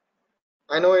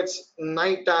 I know it's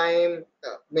night time.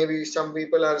 Maybe some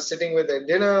people are sitting with their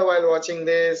dinner while watching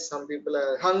this. Some people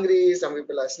are hungry. Some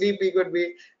people are sleepy, could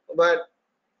be. But,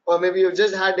 or maybe you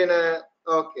just had dinner.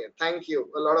 Okay, thank you.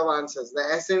 A lot of answers. The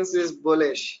essence is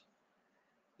bullish.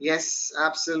 Yes,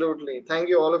 absolutely. Thank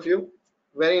you, all of you.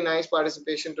 Very nice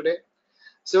participation today.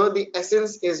 So the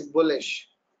essence is bullish.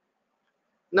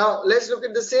 Now let's look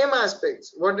at the same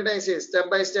aspects. What did I say?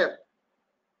 Step by step.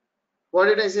 What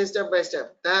did I say step by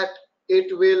step? That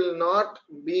it will not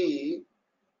be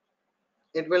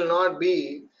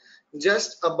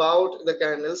just about the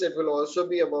candles. It will also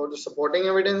be about the supporting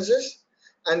evidences.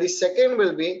 And the second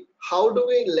will be, how do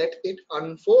we let it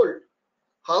unfold?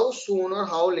 How soon or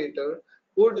how later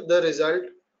could the result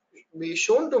be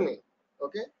shown to me?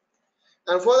 Okay.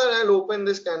 And for that, I'll open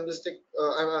this candlestick.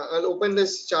 I'll open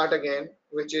this chart again,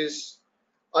 which is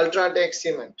Ultratech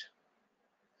Cement.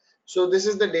 So this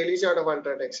is the daily chart of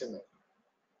Ultratech Cement.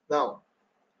 Now,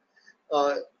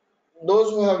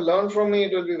 those who have learned from me,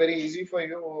 it will be very easy for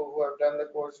you who have done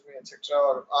the course, etc.,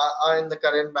 or are in the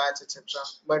current batch, etc.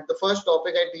 But the first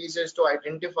topic I teach is to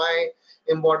identify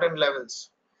important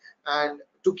levels. And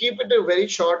to keep it a very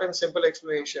short and simple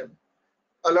explanation,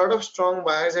 a lot of strong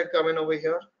buyers had come in over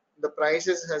here. The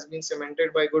prices has been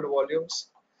cemented by good volumes.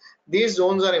 These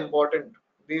zones are important.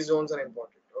 These zones are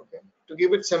important. Okay. To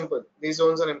keep it simple, these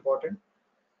zones are important.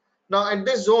 Now at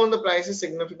this zone, the price has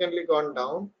significantly gone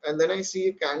down, and then I see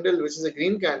a candle, which is a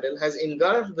green candle, has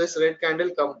engulfed this red candle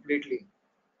completely.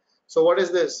 So what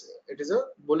is this? It is a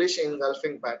bullish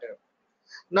engulfing pattern.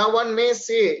 Now one may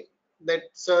say that,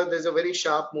 sir, there's a very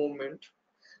sharp movement.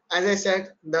 As I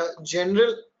said, the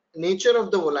general nature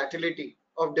of the volatility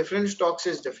of different stocks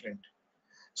is different.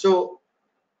 So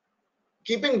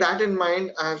keeping that in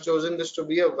mind, I have chosen this to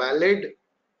be a valid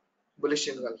bullish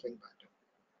engulfing pattern.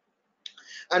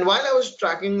 And while I was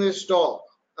tracking this stock,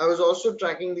 I was also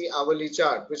tracking the hourly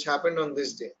chart, which happened on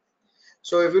this day.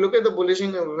 So if you look at the bullish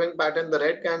engulfing pattern, the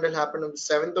red candle happened on the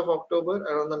 7th of October,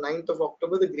 and on the 9th of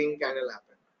October, the green candle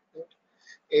happened. Right?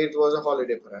 It was a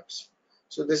holiday perhaps.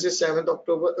 So this is 7th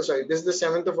October, sorry, this is the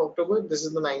 7th of October, this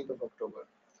is the 9th of October.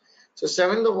 So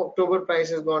 7th of October price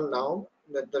has gone down,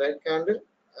 that the red candle,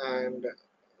 and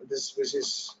this, which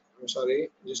is, I'm sorry,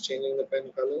 just changing the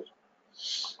pen color.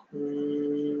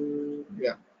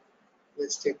 Yeah,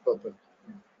 let's take purple.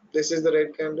 This is the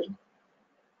red candle,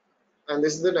 and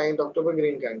this is the 9th October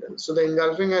green candle. So the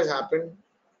engulfing has happened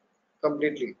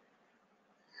completely.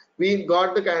 We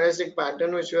got the candlestick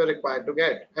pattern which we are required to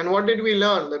get. And what did we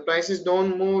learn? The prices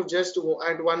don't move just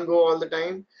at one go all the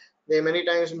time. They many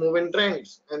times move in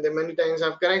trends, and they many times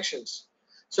have corrections.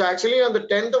 So actually on the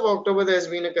 10th of October there has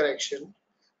been a correction.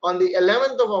 On the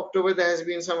 11th of October there has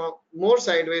been some more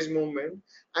sideways movement,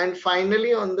 and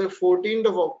finally on the 14th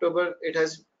of October it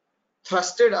has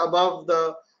thrusted above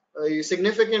the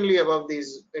significantly above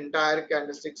these entire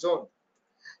candlestick zone.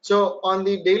 So on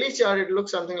the daily chart it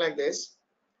looks something like this: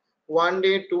 1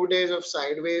 day, 2 days of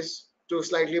sideways to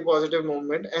slightly positive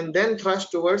movement, and then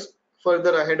thrust towards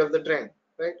further ahead of the trend,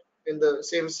 right, in the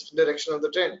same direction of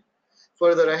the trend,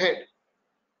 further ahead.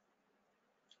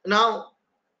 Now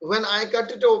when I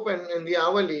cut it open in the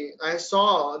hourly, I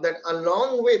saw that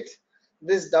along with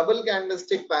this double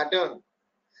candlestick pattern,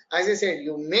 As I said,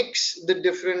 you mix the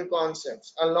different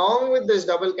concepts. Along with this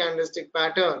double candlestick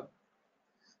pattern,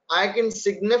 I can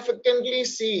significantly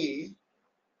see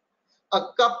a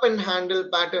cup and handle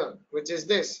pattern, which is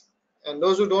this. And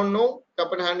those who don't know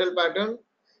cup and handle pattern,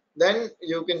 then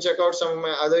you can check out some of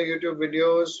my other YouTube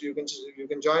videos. You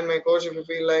can join my course if you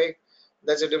feel like.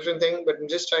 That's a different thing, but I'm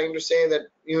just trying to say that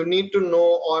you need to know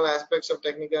all aspects of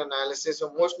technical analysis,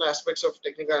 or most aspects of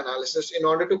technical analysis, in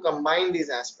order to combine these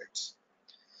aspects.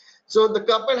 So the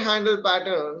cup and handle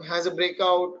pattern has a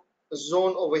breakout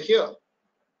zone over here,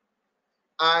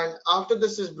 and after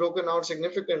this is broken out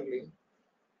significantly,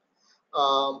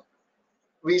 um,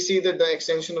 we see that the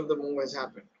extension of the move has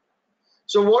happened.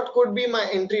 So what could be my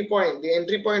entry point? The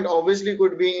entry point obviously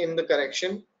could be in the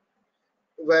correction.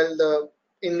 Well, the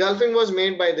engulfing was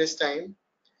made by this time.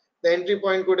 The entry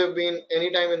point could have been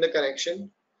any time in the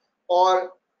correction,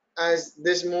 or as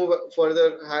this move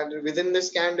further had within this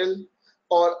candle,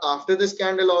 or after this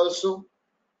candle also,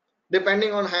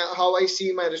 depending on how I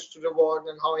see my risk to reward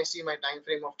and how I see my time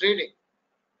frame of trading,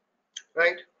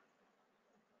 right?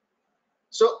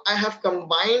 So I have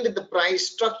combined the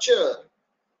price structure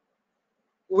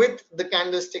with the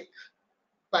candlestick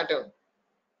pattern.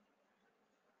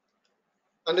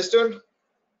 Understood?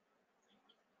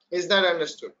 Is that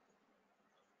understood?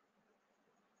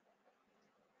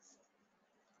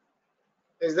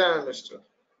 Is that understood?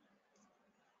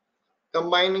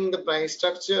 Combining the price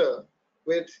structure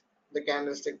with the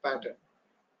candlestick pattern.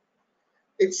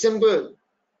 It's simple,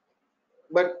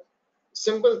 but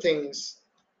simple things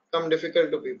come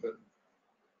difficult to people.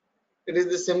 It is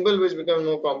the simple which becomes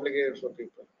more complicated for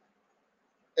people.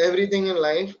 Everything in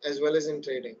life, as well as in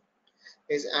trading,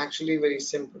 is actually very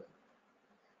simple.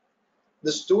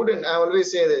 The student, I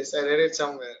always say this, I read it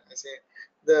somewhere. I say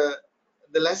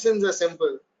the lessons are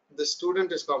simple, the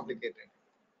student is complicated.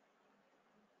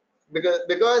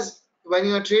 Because when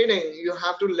you are trading, you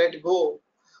have to let go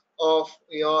of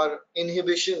your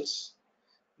inhibitions,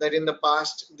 that in the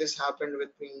past this happened with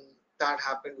me, that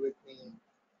happened with me.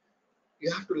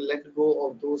 You have to let go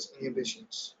of those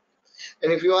inhibitions.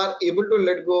 And if you are able to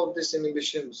let go of these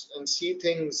inhibitions and see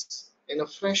things in a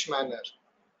fresh manner,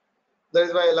 that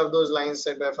is why I love those lines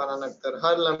said by Farhan Akhtar.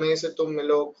 हर लम्हे से तुम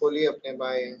मिलो खोली अपने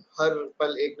बाएं, हर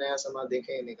पल एक नया समा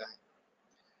देखे निगाहें.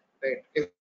 Right? If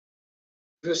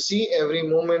you see every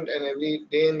moment and every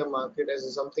day in the market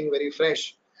as something very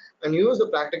fresh, and use the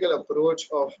practical approach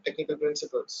of technical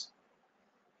principles,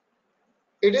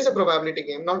 it is a probability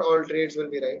game. Not all trades will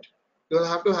be right. You will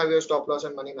have to have your stop loss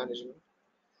and money management,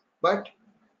 but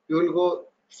you will go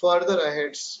further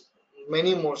ahead,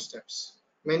 many more steps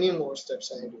ahead.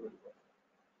 You will go.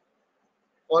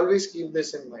 Always keep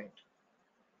this in mind.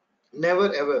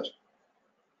 Never ever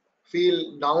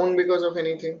feel down because of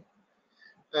anything,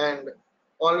 and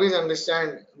always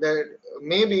understand that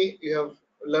maybe you have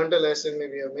learned a lesson,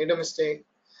 maybe you have made a mistake,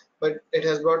 but it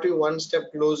has brought you one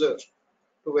step closer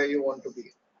to where you want to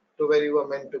be, to where you are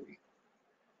meant to be.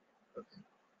 Okay.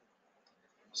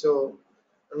 So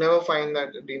never find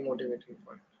that demotivating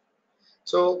point.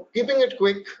 So keeping it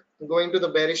quick, going to the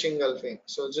bearish engulfing.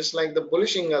 So just like the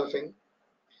bullish engulfing,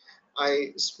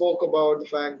 I spoke about the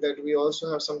fact that we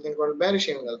also have something called bearish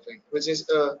engulfing, which is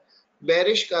a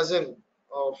bearish cousin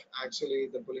of actually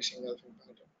the bullish engulfing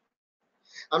pattern.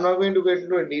 I'm not going to get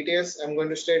into the details. I'm going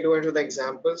to straight go into the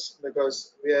examples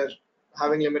because we are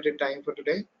having limited time for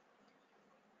today.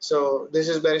 So this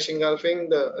is bearish engulfing.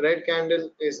 The red candle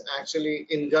is actually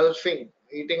engulfing,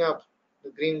 eating up the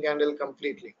green candle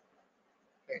completely.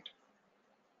 Right.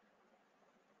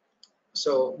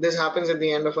 So this happens at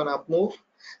the end of an up move.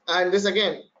 And this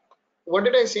again, what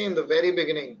did I say in the very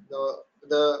beginning?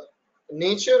 The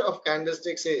nature of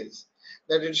candlesticks is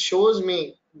that it shows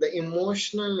me the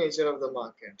emotional nature of the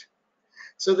market.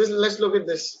 So this, let's look at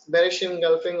this bearish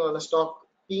engulfing on a stock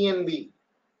PNB,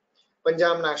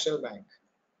 Punjab National Bank.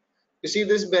 You see,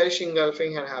 this bearish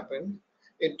engulfing had happened.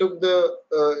 It took the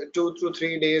 2 to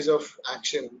 3 days of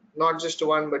action, not just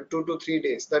one, but 2 to 3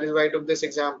 days. That is why I took this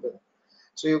example.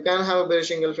 So you can have a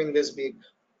bearish engulfing this big,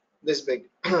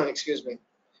 excuse me.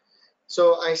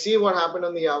 So I see what happened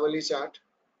on the hourly chart.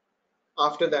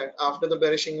 After that, after the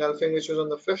bearish engulfing, which was on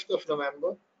the 5th of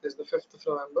November, this is the 5th of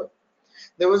November,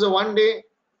 there was a 1 day,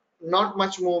 not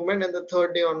much movement, and the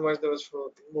third day onwards, there was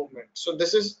movement. So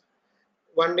this is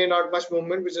 1 day, not much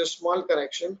movement, which is a small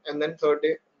correction, and then third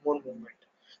day, more movement.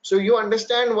 So you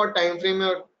understand what time frame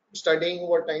you're studying,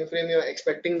 what time frame you're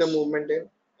expecting the movement in,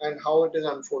 and how it is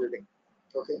unfolding.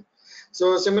 Okay.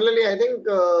 So similarly, I think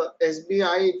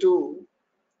SBI too,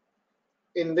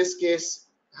 in this case,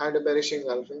 had a bearish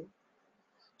engulfing.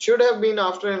 Should have been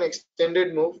after an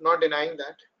extended move, not denying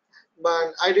that.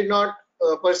 but I did not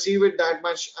perceive it that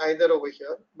much either over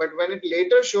here. But when it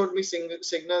later showed me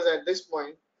signals at this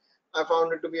point, I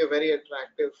found it to be a very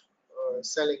attractive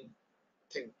selling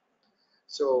thing.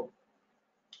 So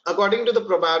according to the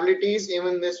probabilities,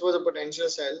 even this was a potential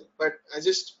sell, but I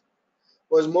just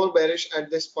was more bearish at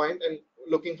this point and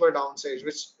looking for downsides,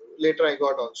 which later I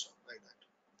got also like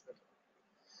that.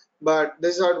 But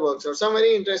this is how it works. So some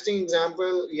very interesting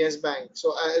example, Yes Bank.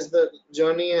 So as the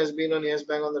journey has been on Yes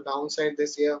Bank on the downside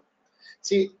this year,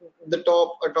 see the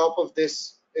top of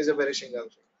this is a bearish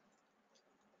engulfing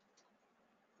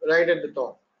right at the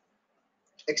top.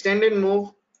 Extended move,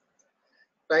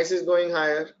 price is going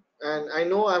higher, and I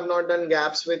know I've not done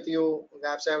gaps with you.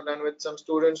 Gaps I've done with some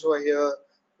students who are here,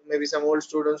 maybe some old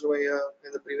students who were here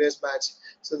in the previous batch.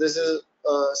 So this is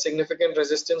a significant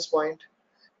resistance point.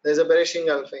 There's a bearish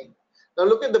engulfing. Now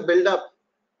look at the build up.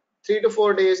 3 to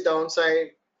 4 days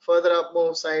downside, further up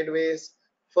move sideways,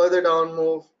 further down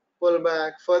move, pull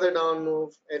back, further down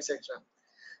move, etc.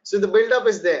 So the build up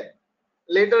is there.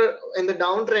 Later in the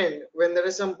downtrend, when there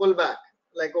is some pullback,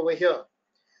 like over here,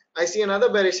 I see another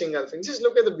bearish engulfing. Just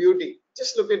look at the beauty.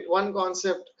 Just look at one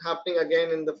concept happening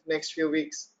again in the next few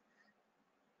weeks.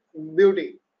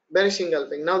 Beauty, bearish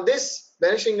engulfing. Now this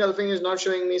bearish engulfing is not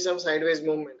showing me some sideways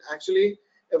movement. Actually,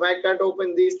 if I cut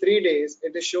open these 3 days,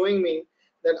 it is showing me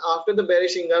that after the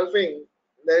bearish engulfing,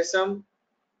 there is some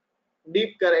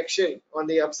deep correction on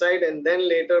the upside, and then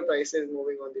later price is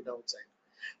moving on the downside.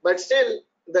 But still,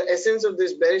 the essence of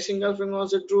this bearish engulfing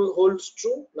also holds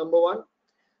true. Number one.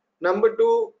 Number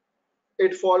two,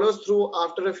 it follows through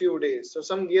after a few days. So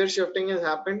some gear shifting has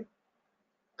happened,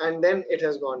 and then it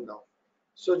has gone down.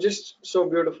 So just so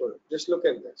beautiful. Just look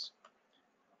at this.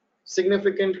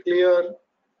 Significant, clear,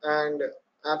 and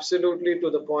absolutely to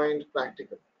the point,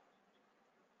 practical.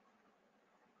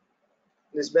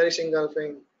 This bearish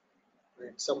engulfing,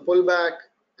 right? Some pullback,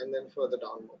 and then further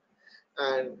downward.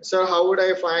 And sir, how would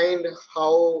I find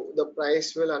how the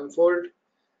price will unfold?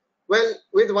 Well,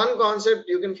 with one concept,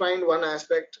 you can find one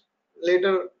aspect.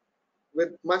 Later,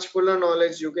 with much fuller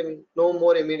knowledge, you can know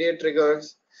more immediate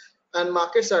triggers. And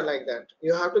markets are like that.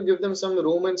 You have to give them some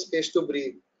room and space to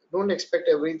breathe. Don't expect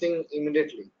everything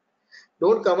immediately.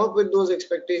 Don't come up with those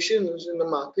expectations in the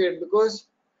market, because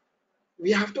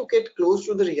we have to get close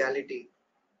to the reality.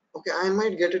 Okay, I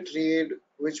might get a trade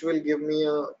which will give me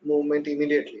a movement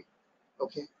immediately.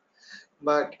 Okay,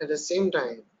 but at the same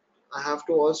time, I have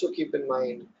to also keep in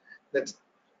mind that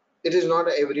it is not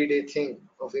an everyday thing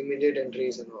of immediate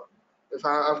entries and all. If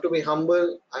I have to be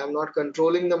humble, I am not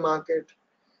controlling the market,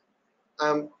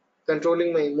 I'm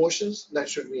controlling my emotions, that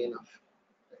should be enough.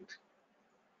 Right?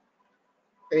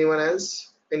 Anyone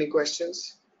else? Any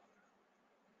questions?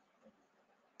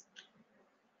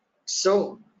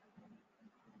 So,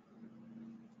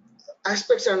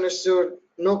 aspects understood,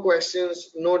 no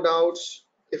questions, no doubts.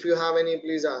 If you have any,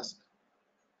 please ask.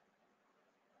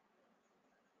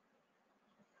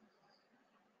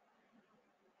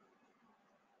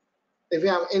 If you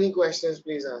have any questions,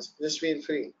 please ask. Just feel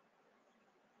free.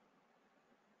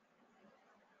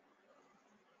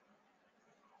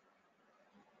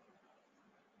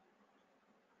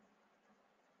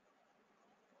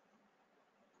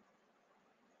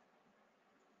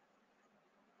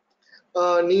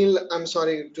 Neil, I'm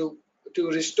sorry, to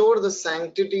restore the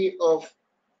sanctity of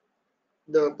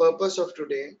the purpose of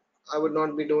today, I would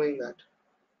not be doing that.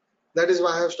 That is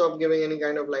why I have stopped giving any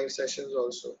kind of live sessions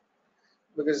also,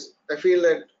 because I feel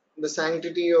that the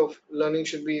sanctity of learning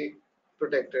should be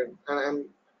protected. And I'm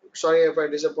sorry if I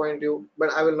disappoint you,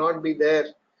 but I will not be there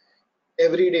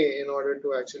every day in order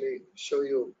to actually show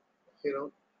you, you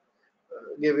know,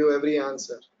 give you every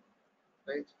answer,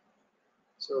 right?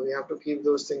 So we have to keep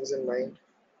those things in mind,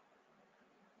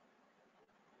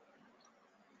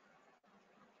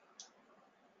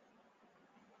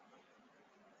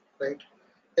 right?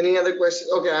 Any other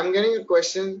questions? Okay, I'm getting a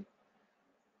question.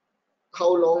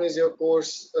 How long is your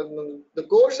course? The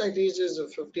course I teach is a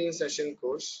 15 session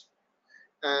course,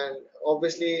 and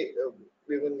obviously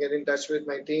we will get in touch with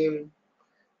my team.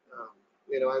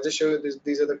 Um, I'll just show you this.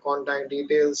 These are the contact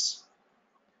details.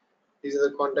 These are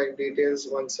the contact details.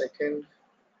 1 second.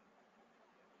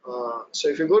 So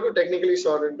if you go to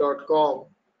technicallysorted.com,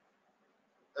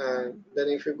 and then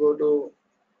if you go to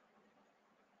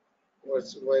why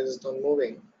is it not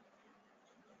moving?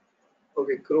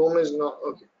 Okay, Chrome is not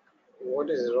okay. What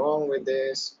is wrong with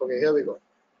this? Okay, here we go.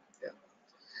 Yeah.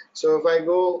 So if I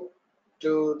go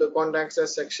to the contact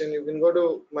us section, you can go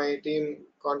to my team,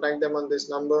 contact them on this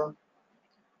number.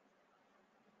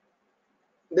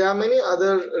 There are many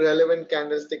other relevant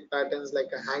candlestick patterns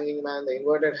like a hanging man, the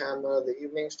inverted hammer, the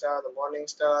evening star, the morning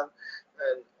star,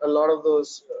 and a lot of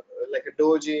those like a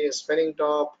doji, a spinning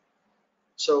top.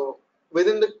 So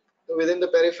within the within the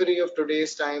periphery of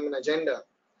today's time and agenda,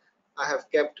 I have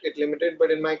kept it limited.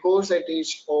 But in my course, I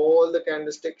teach all the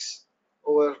candlesticks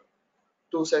over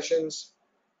 2 sessions,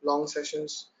 long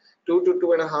sessions, 2 to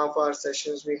 2.5 hour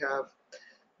sessions we have.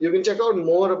 You can check out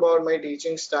more about my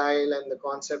teaching style and the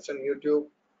concepts on YouTube.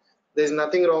 There's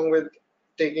nothing wrong with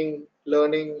taking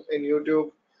learning in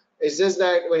YouTube. It's just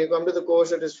that when you come to the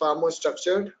course, it is far more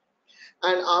structured.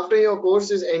 And after your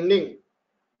course is ending,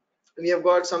 we have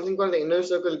got something called the inner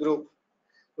circle group,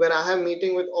 where I have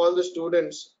meeting with all the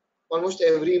students. Almost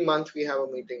every month we have a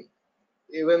meeting,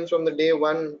 even from the day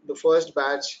one, the first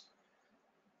batch.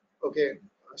 Okay,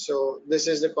 so this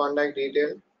is the contact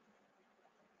detail,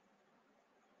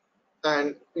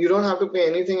 and you don't have to pay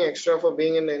anything extra for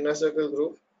being in the inner circle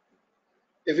group.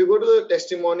 If you go to the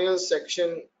testimonials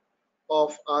section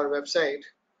of our website,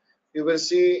 you will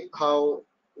see how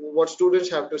what students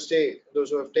have to say,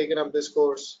 those who have taken up this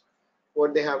course,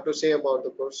 what they have to say about the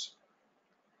course.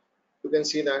 You can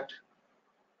see that.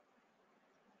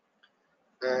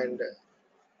 And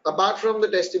apart from the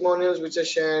testimonials which are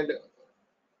shared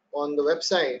on the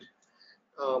website,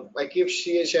 I keep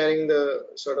sharing the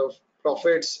sort of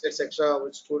profits, etc.,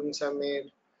 which students have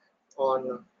made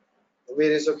on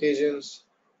various occasions.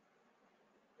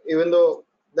 Even though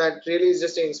that really is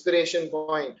just an inspiration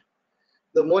point,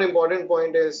 the more important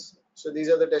point is, so these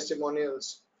are the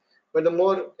testimonials, but the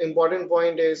more important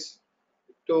point is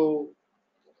to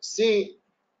see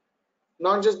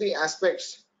not just the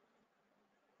aspects,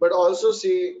 but also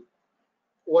see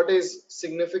what is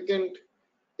significant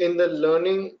in the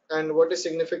learning and what is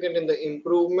significant in the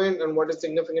improvement and what is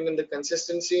significant in the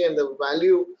consistency and the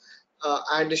value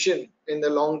addition in the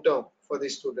long term for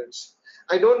these students.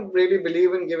 I don't really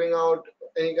believe in giving out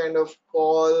any kind of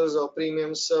calls or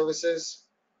premium services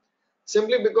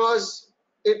simply because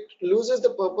it loses the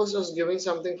purpose of giving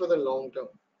something for the long term.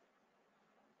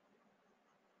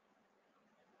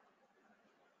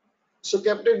 So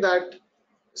kept it that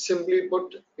simply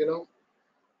put,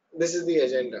 this is the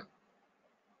agenda.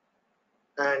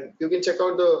 And you can check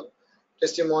out the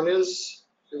testimonials,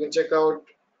 you can check out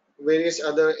various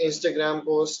other Instagram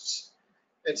posts,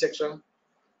 etc.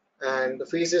 And the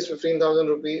fees is 15,000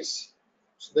 rupees.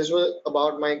 So this was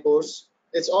about my course.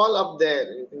 It's all up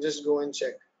there. You can just go and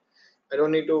check. I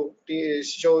don't need to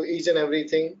show each and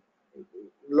everything.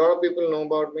 A lot of people know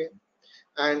about me,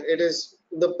 and it is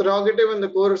the prerogative in the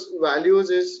course values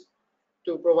is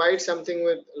to provide something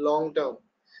with long term.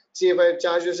 See, if I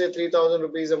charge you say 3,000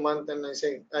 rupees a month and I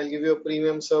say I'll give you a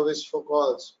premium service for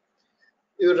calls,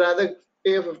 you would rather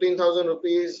pay 15,000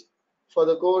 rupees for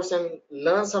the course and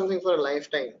learn something for a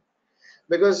lifetime,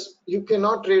 because you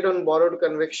cannot trade on borrowed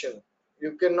conviction.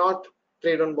 You cannot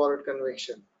trade on borrowed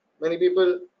conviction. Many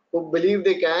people who believe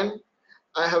they can,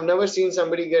 I have never seen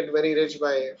somebody get very rich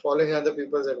by following other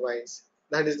people's advice.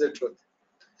 That is the truth.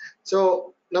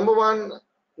 So number one,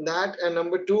 that, and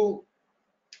number two,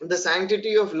 the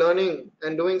sanctity of learning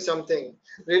and doing something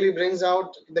really brings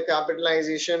out the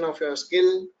capitalization of your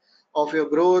skill, of your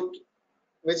growth,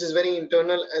 which is very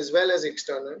internal as well as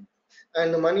external,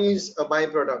 and the money is a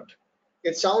byproduct.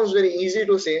 It sounds very easy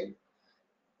to say,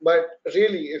 but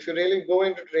really, if you really go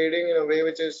into trading in a way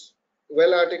which is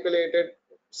well articulated,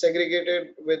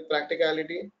 segregated with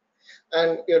practicality,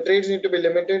 and your trades need to be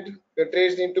limited, your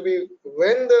trades need to be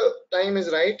when the time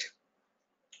is right,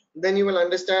 then you will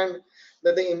understand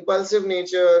that the impulsive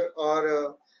nature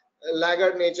or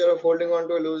laggard nature of holding on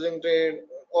to a losing trade,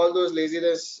 all those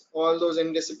laziness, all those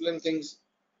indisciplined things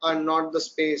are not the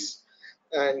space.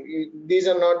 And these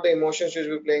are not the emotions you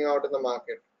should be playing out in the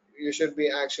market. You should be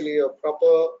actually a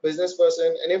proper business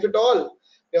person. And if at all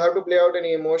you have to play out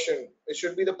any emotion, it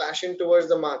should be the passion towards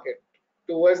the market,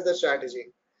 towards the strategy,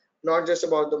 not just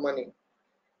about the money,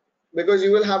 because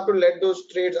you will have to let those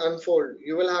trades unfold.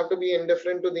 You will have to be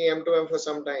indifferent to the M2M for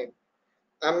some time.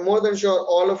 I'm more than sure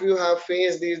all of you have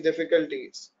faced these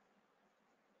difficulties.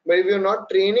 But if you're not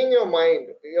training your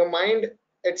mind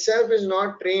itself is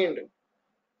not trained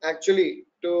actually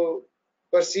to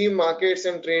perceive markets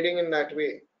and trading in that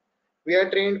way. We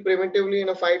are trained primitively in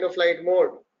a fight or flight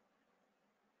mode.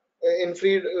 In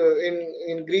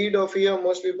greed or fear,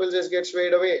 most people just get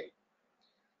swayed away.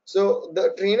 So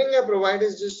the training I provide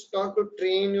is just not to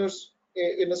train you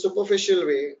in a superficial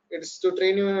way. It's to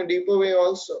train you in a deeper way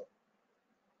also.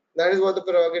 That is what the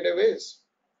prerogative is.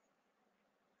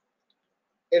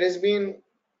 It has been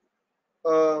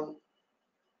um,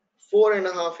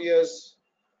 4.5 years,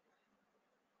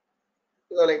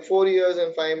 like 4 years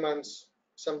and 5 months,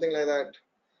 something like that.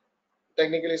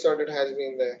 Technically sorted has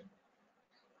been there.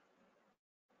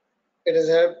 It has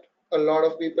helped a lot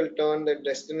of people turn their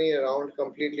destiny around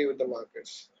completely with the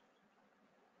markets,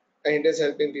 and it is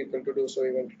helping people to do so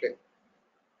even today.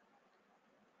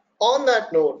 On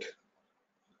that note,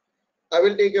 I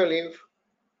will take your leave.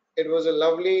 It was a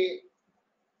lovely,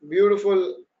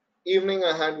 beautiful evening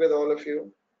I had with all of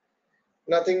you.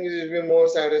 Nothing gives me more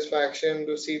satisfaction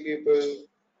to see people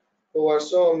who are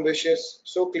so ambitious,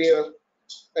 so clear,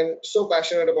 and so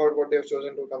passionate about what they've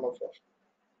chosen to come up for.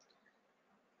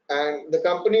 And the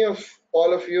company of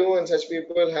all of you and such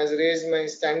people has raised my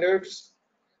standards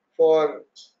for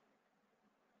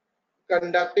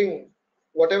conducting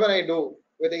whatever I do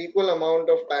with equal amount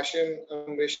of passion,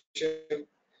 ambition,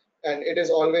 and it is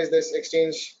always this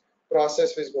exchange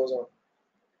process which goes on.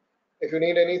 If you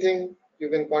need anything, you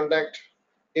can contact.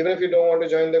 Even if you don't want to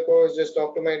join the course, just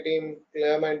talk to my team,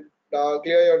 clear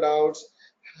your doubts,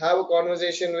 have a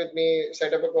conversation with me,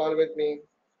 set up a call with me.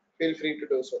 Feel free to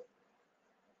do so.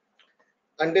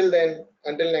 Until then,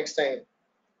 until next time,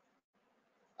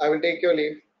 I will take your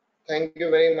leave. Thank you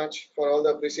very much for all the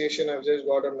appreciation I've just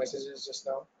got on messages just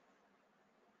now.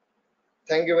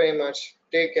 Thank you very much.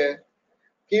 Take care.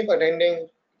 Keep attending.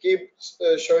 Keep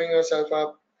showing yourself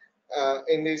up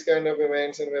in these kind of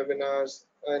events and webinars.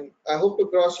 And I hope to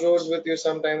cross roads with you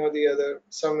sometime or the other,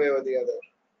 some way or the other.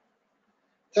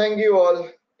 Thank you all.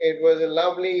 It was a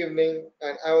lovely evening,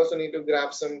 and I also need to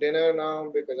grab some dinner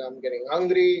now because I'm getting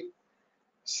hungry.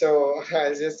 So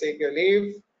I'll just take your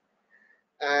leave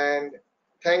and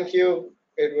thank you.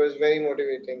 It was very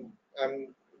motivating.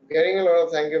 I'm getting a lot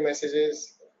of thank you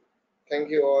messages. Thank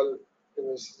you all. It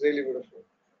was really beautiful.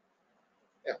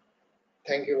 Yeah.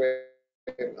 Thank you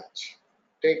very much.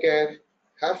 Take care.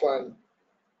 Have fun.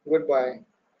 Goodbye.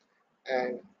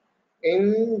 And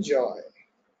enjoy.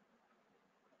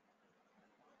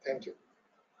 Thank you.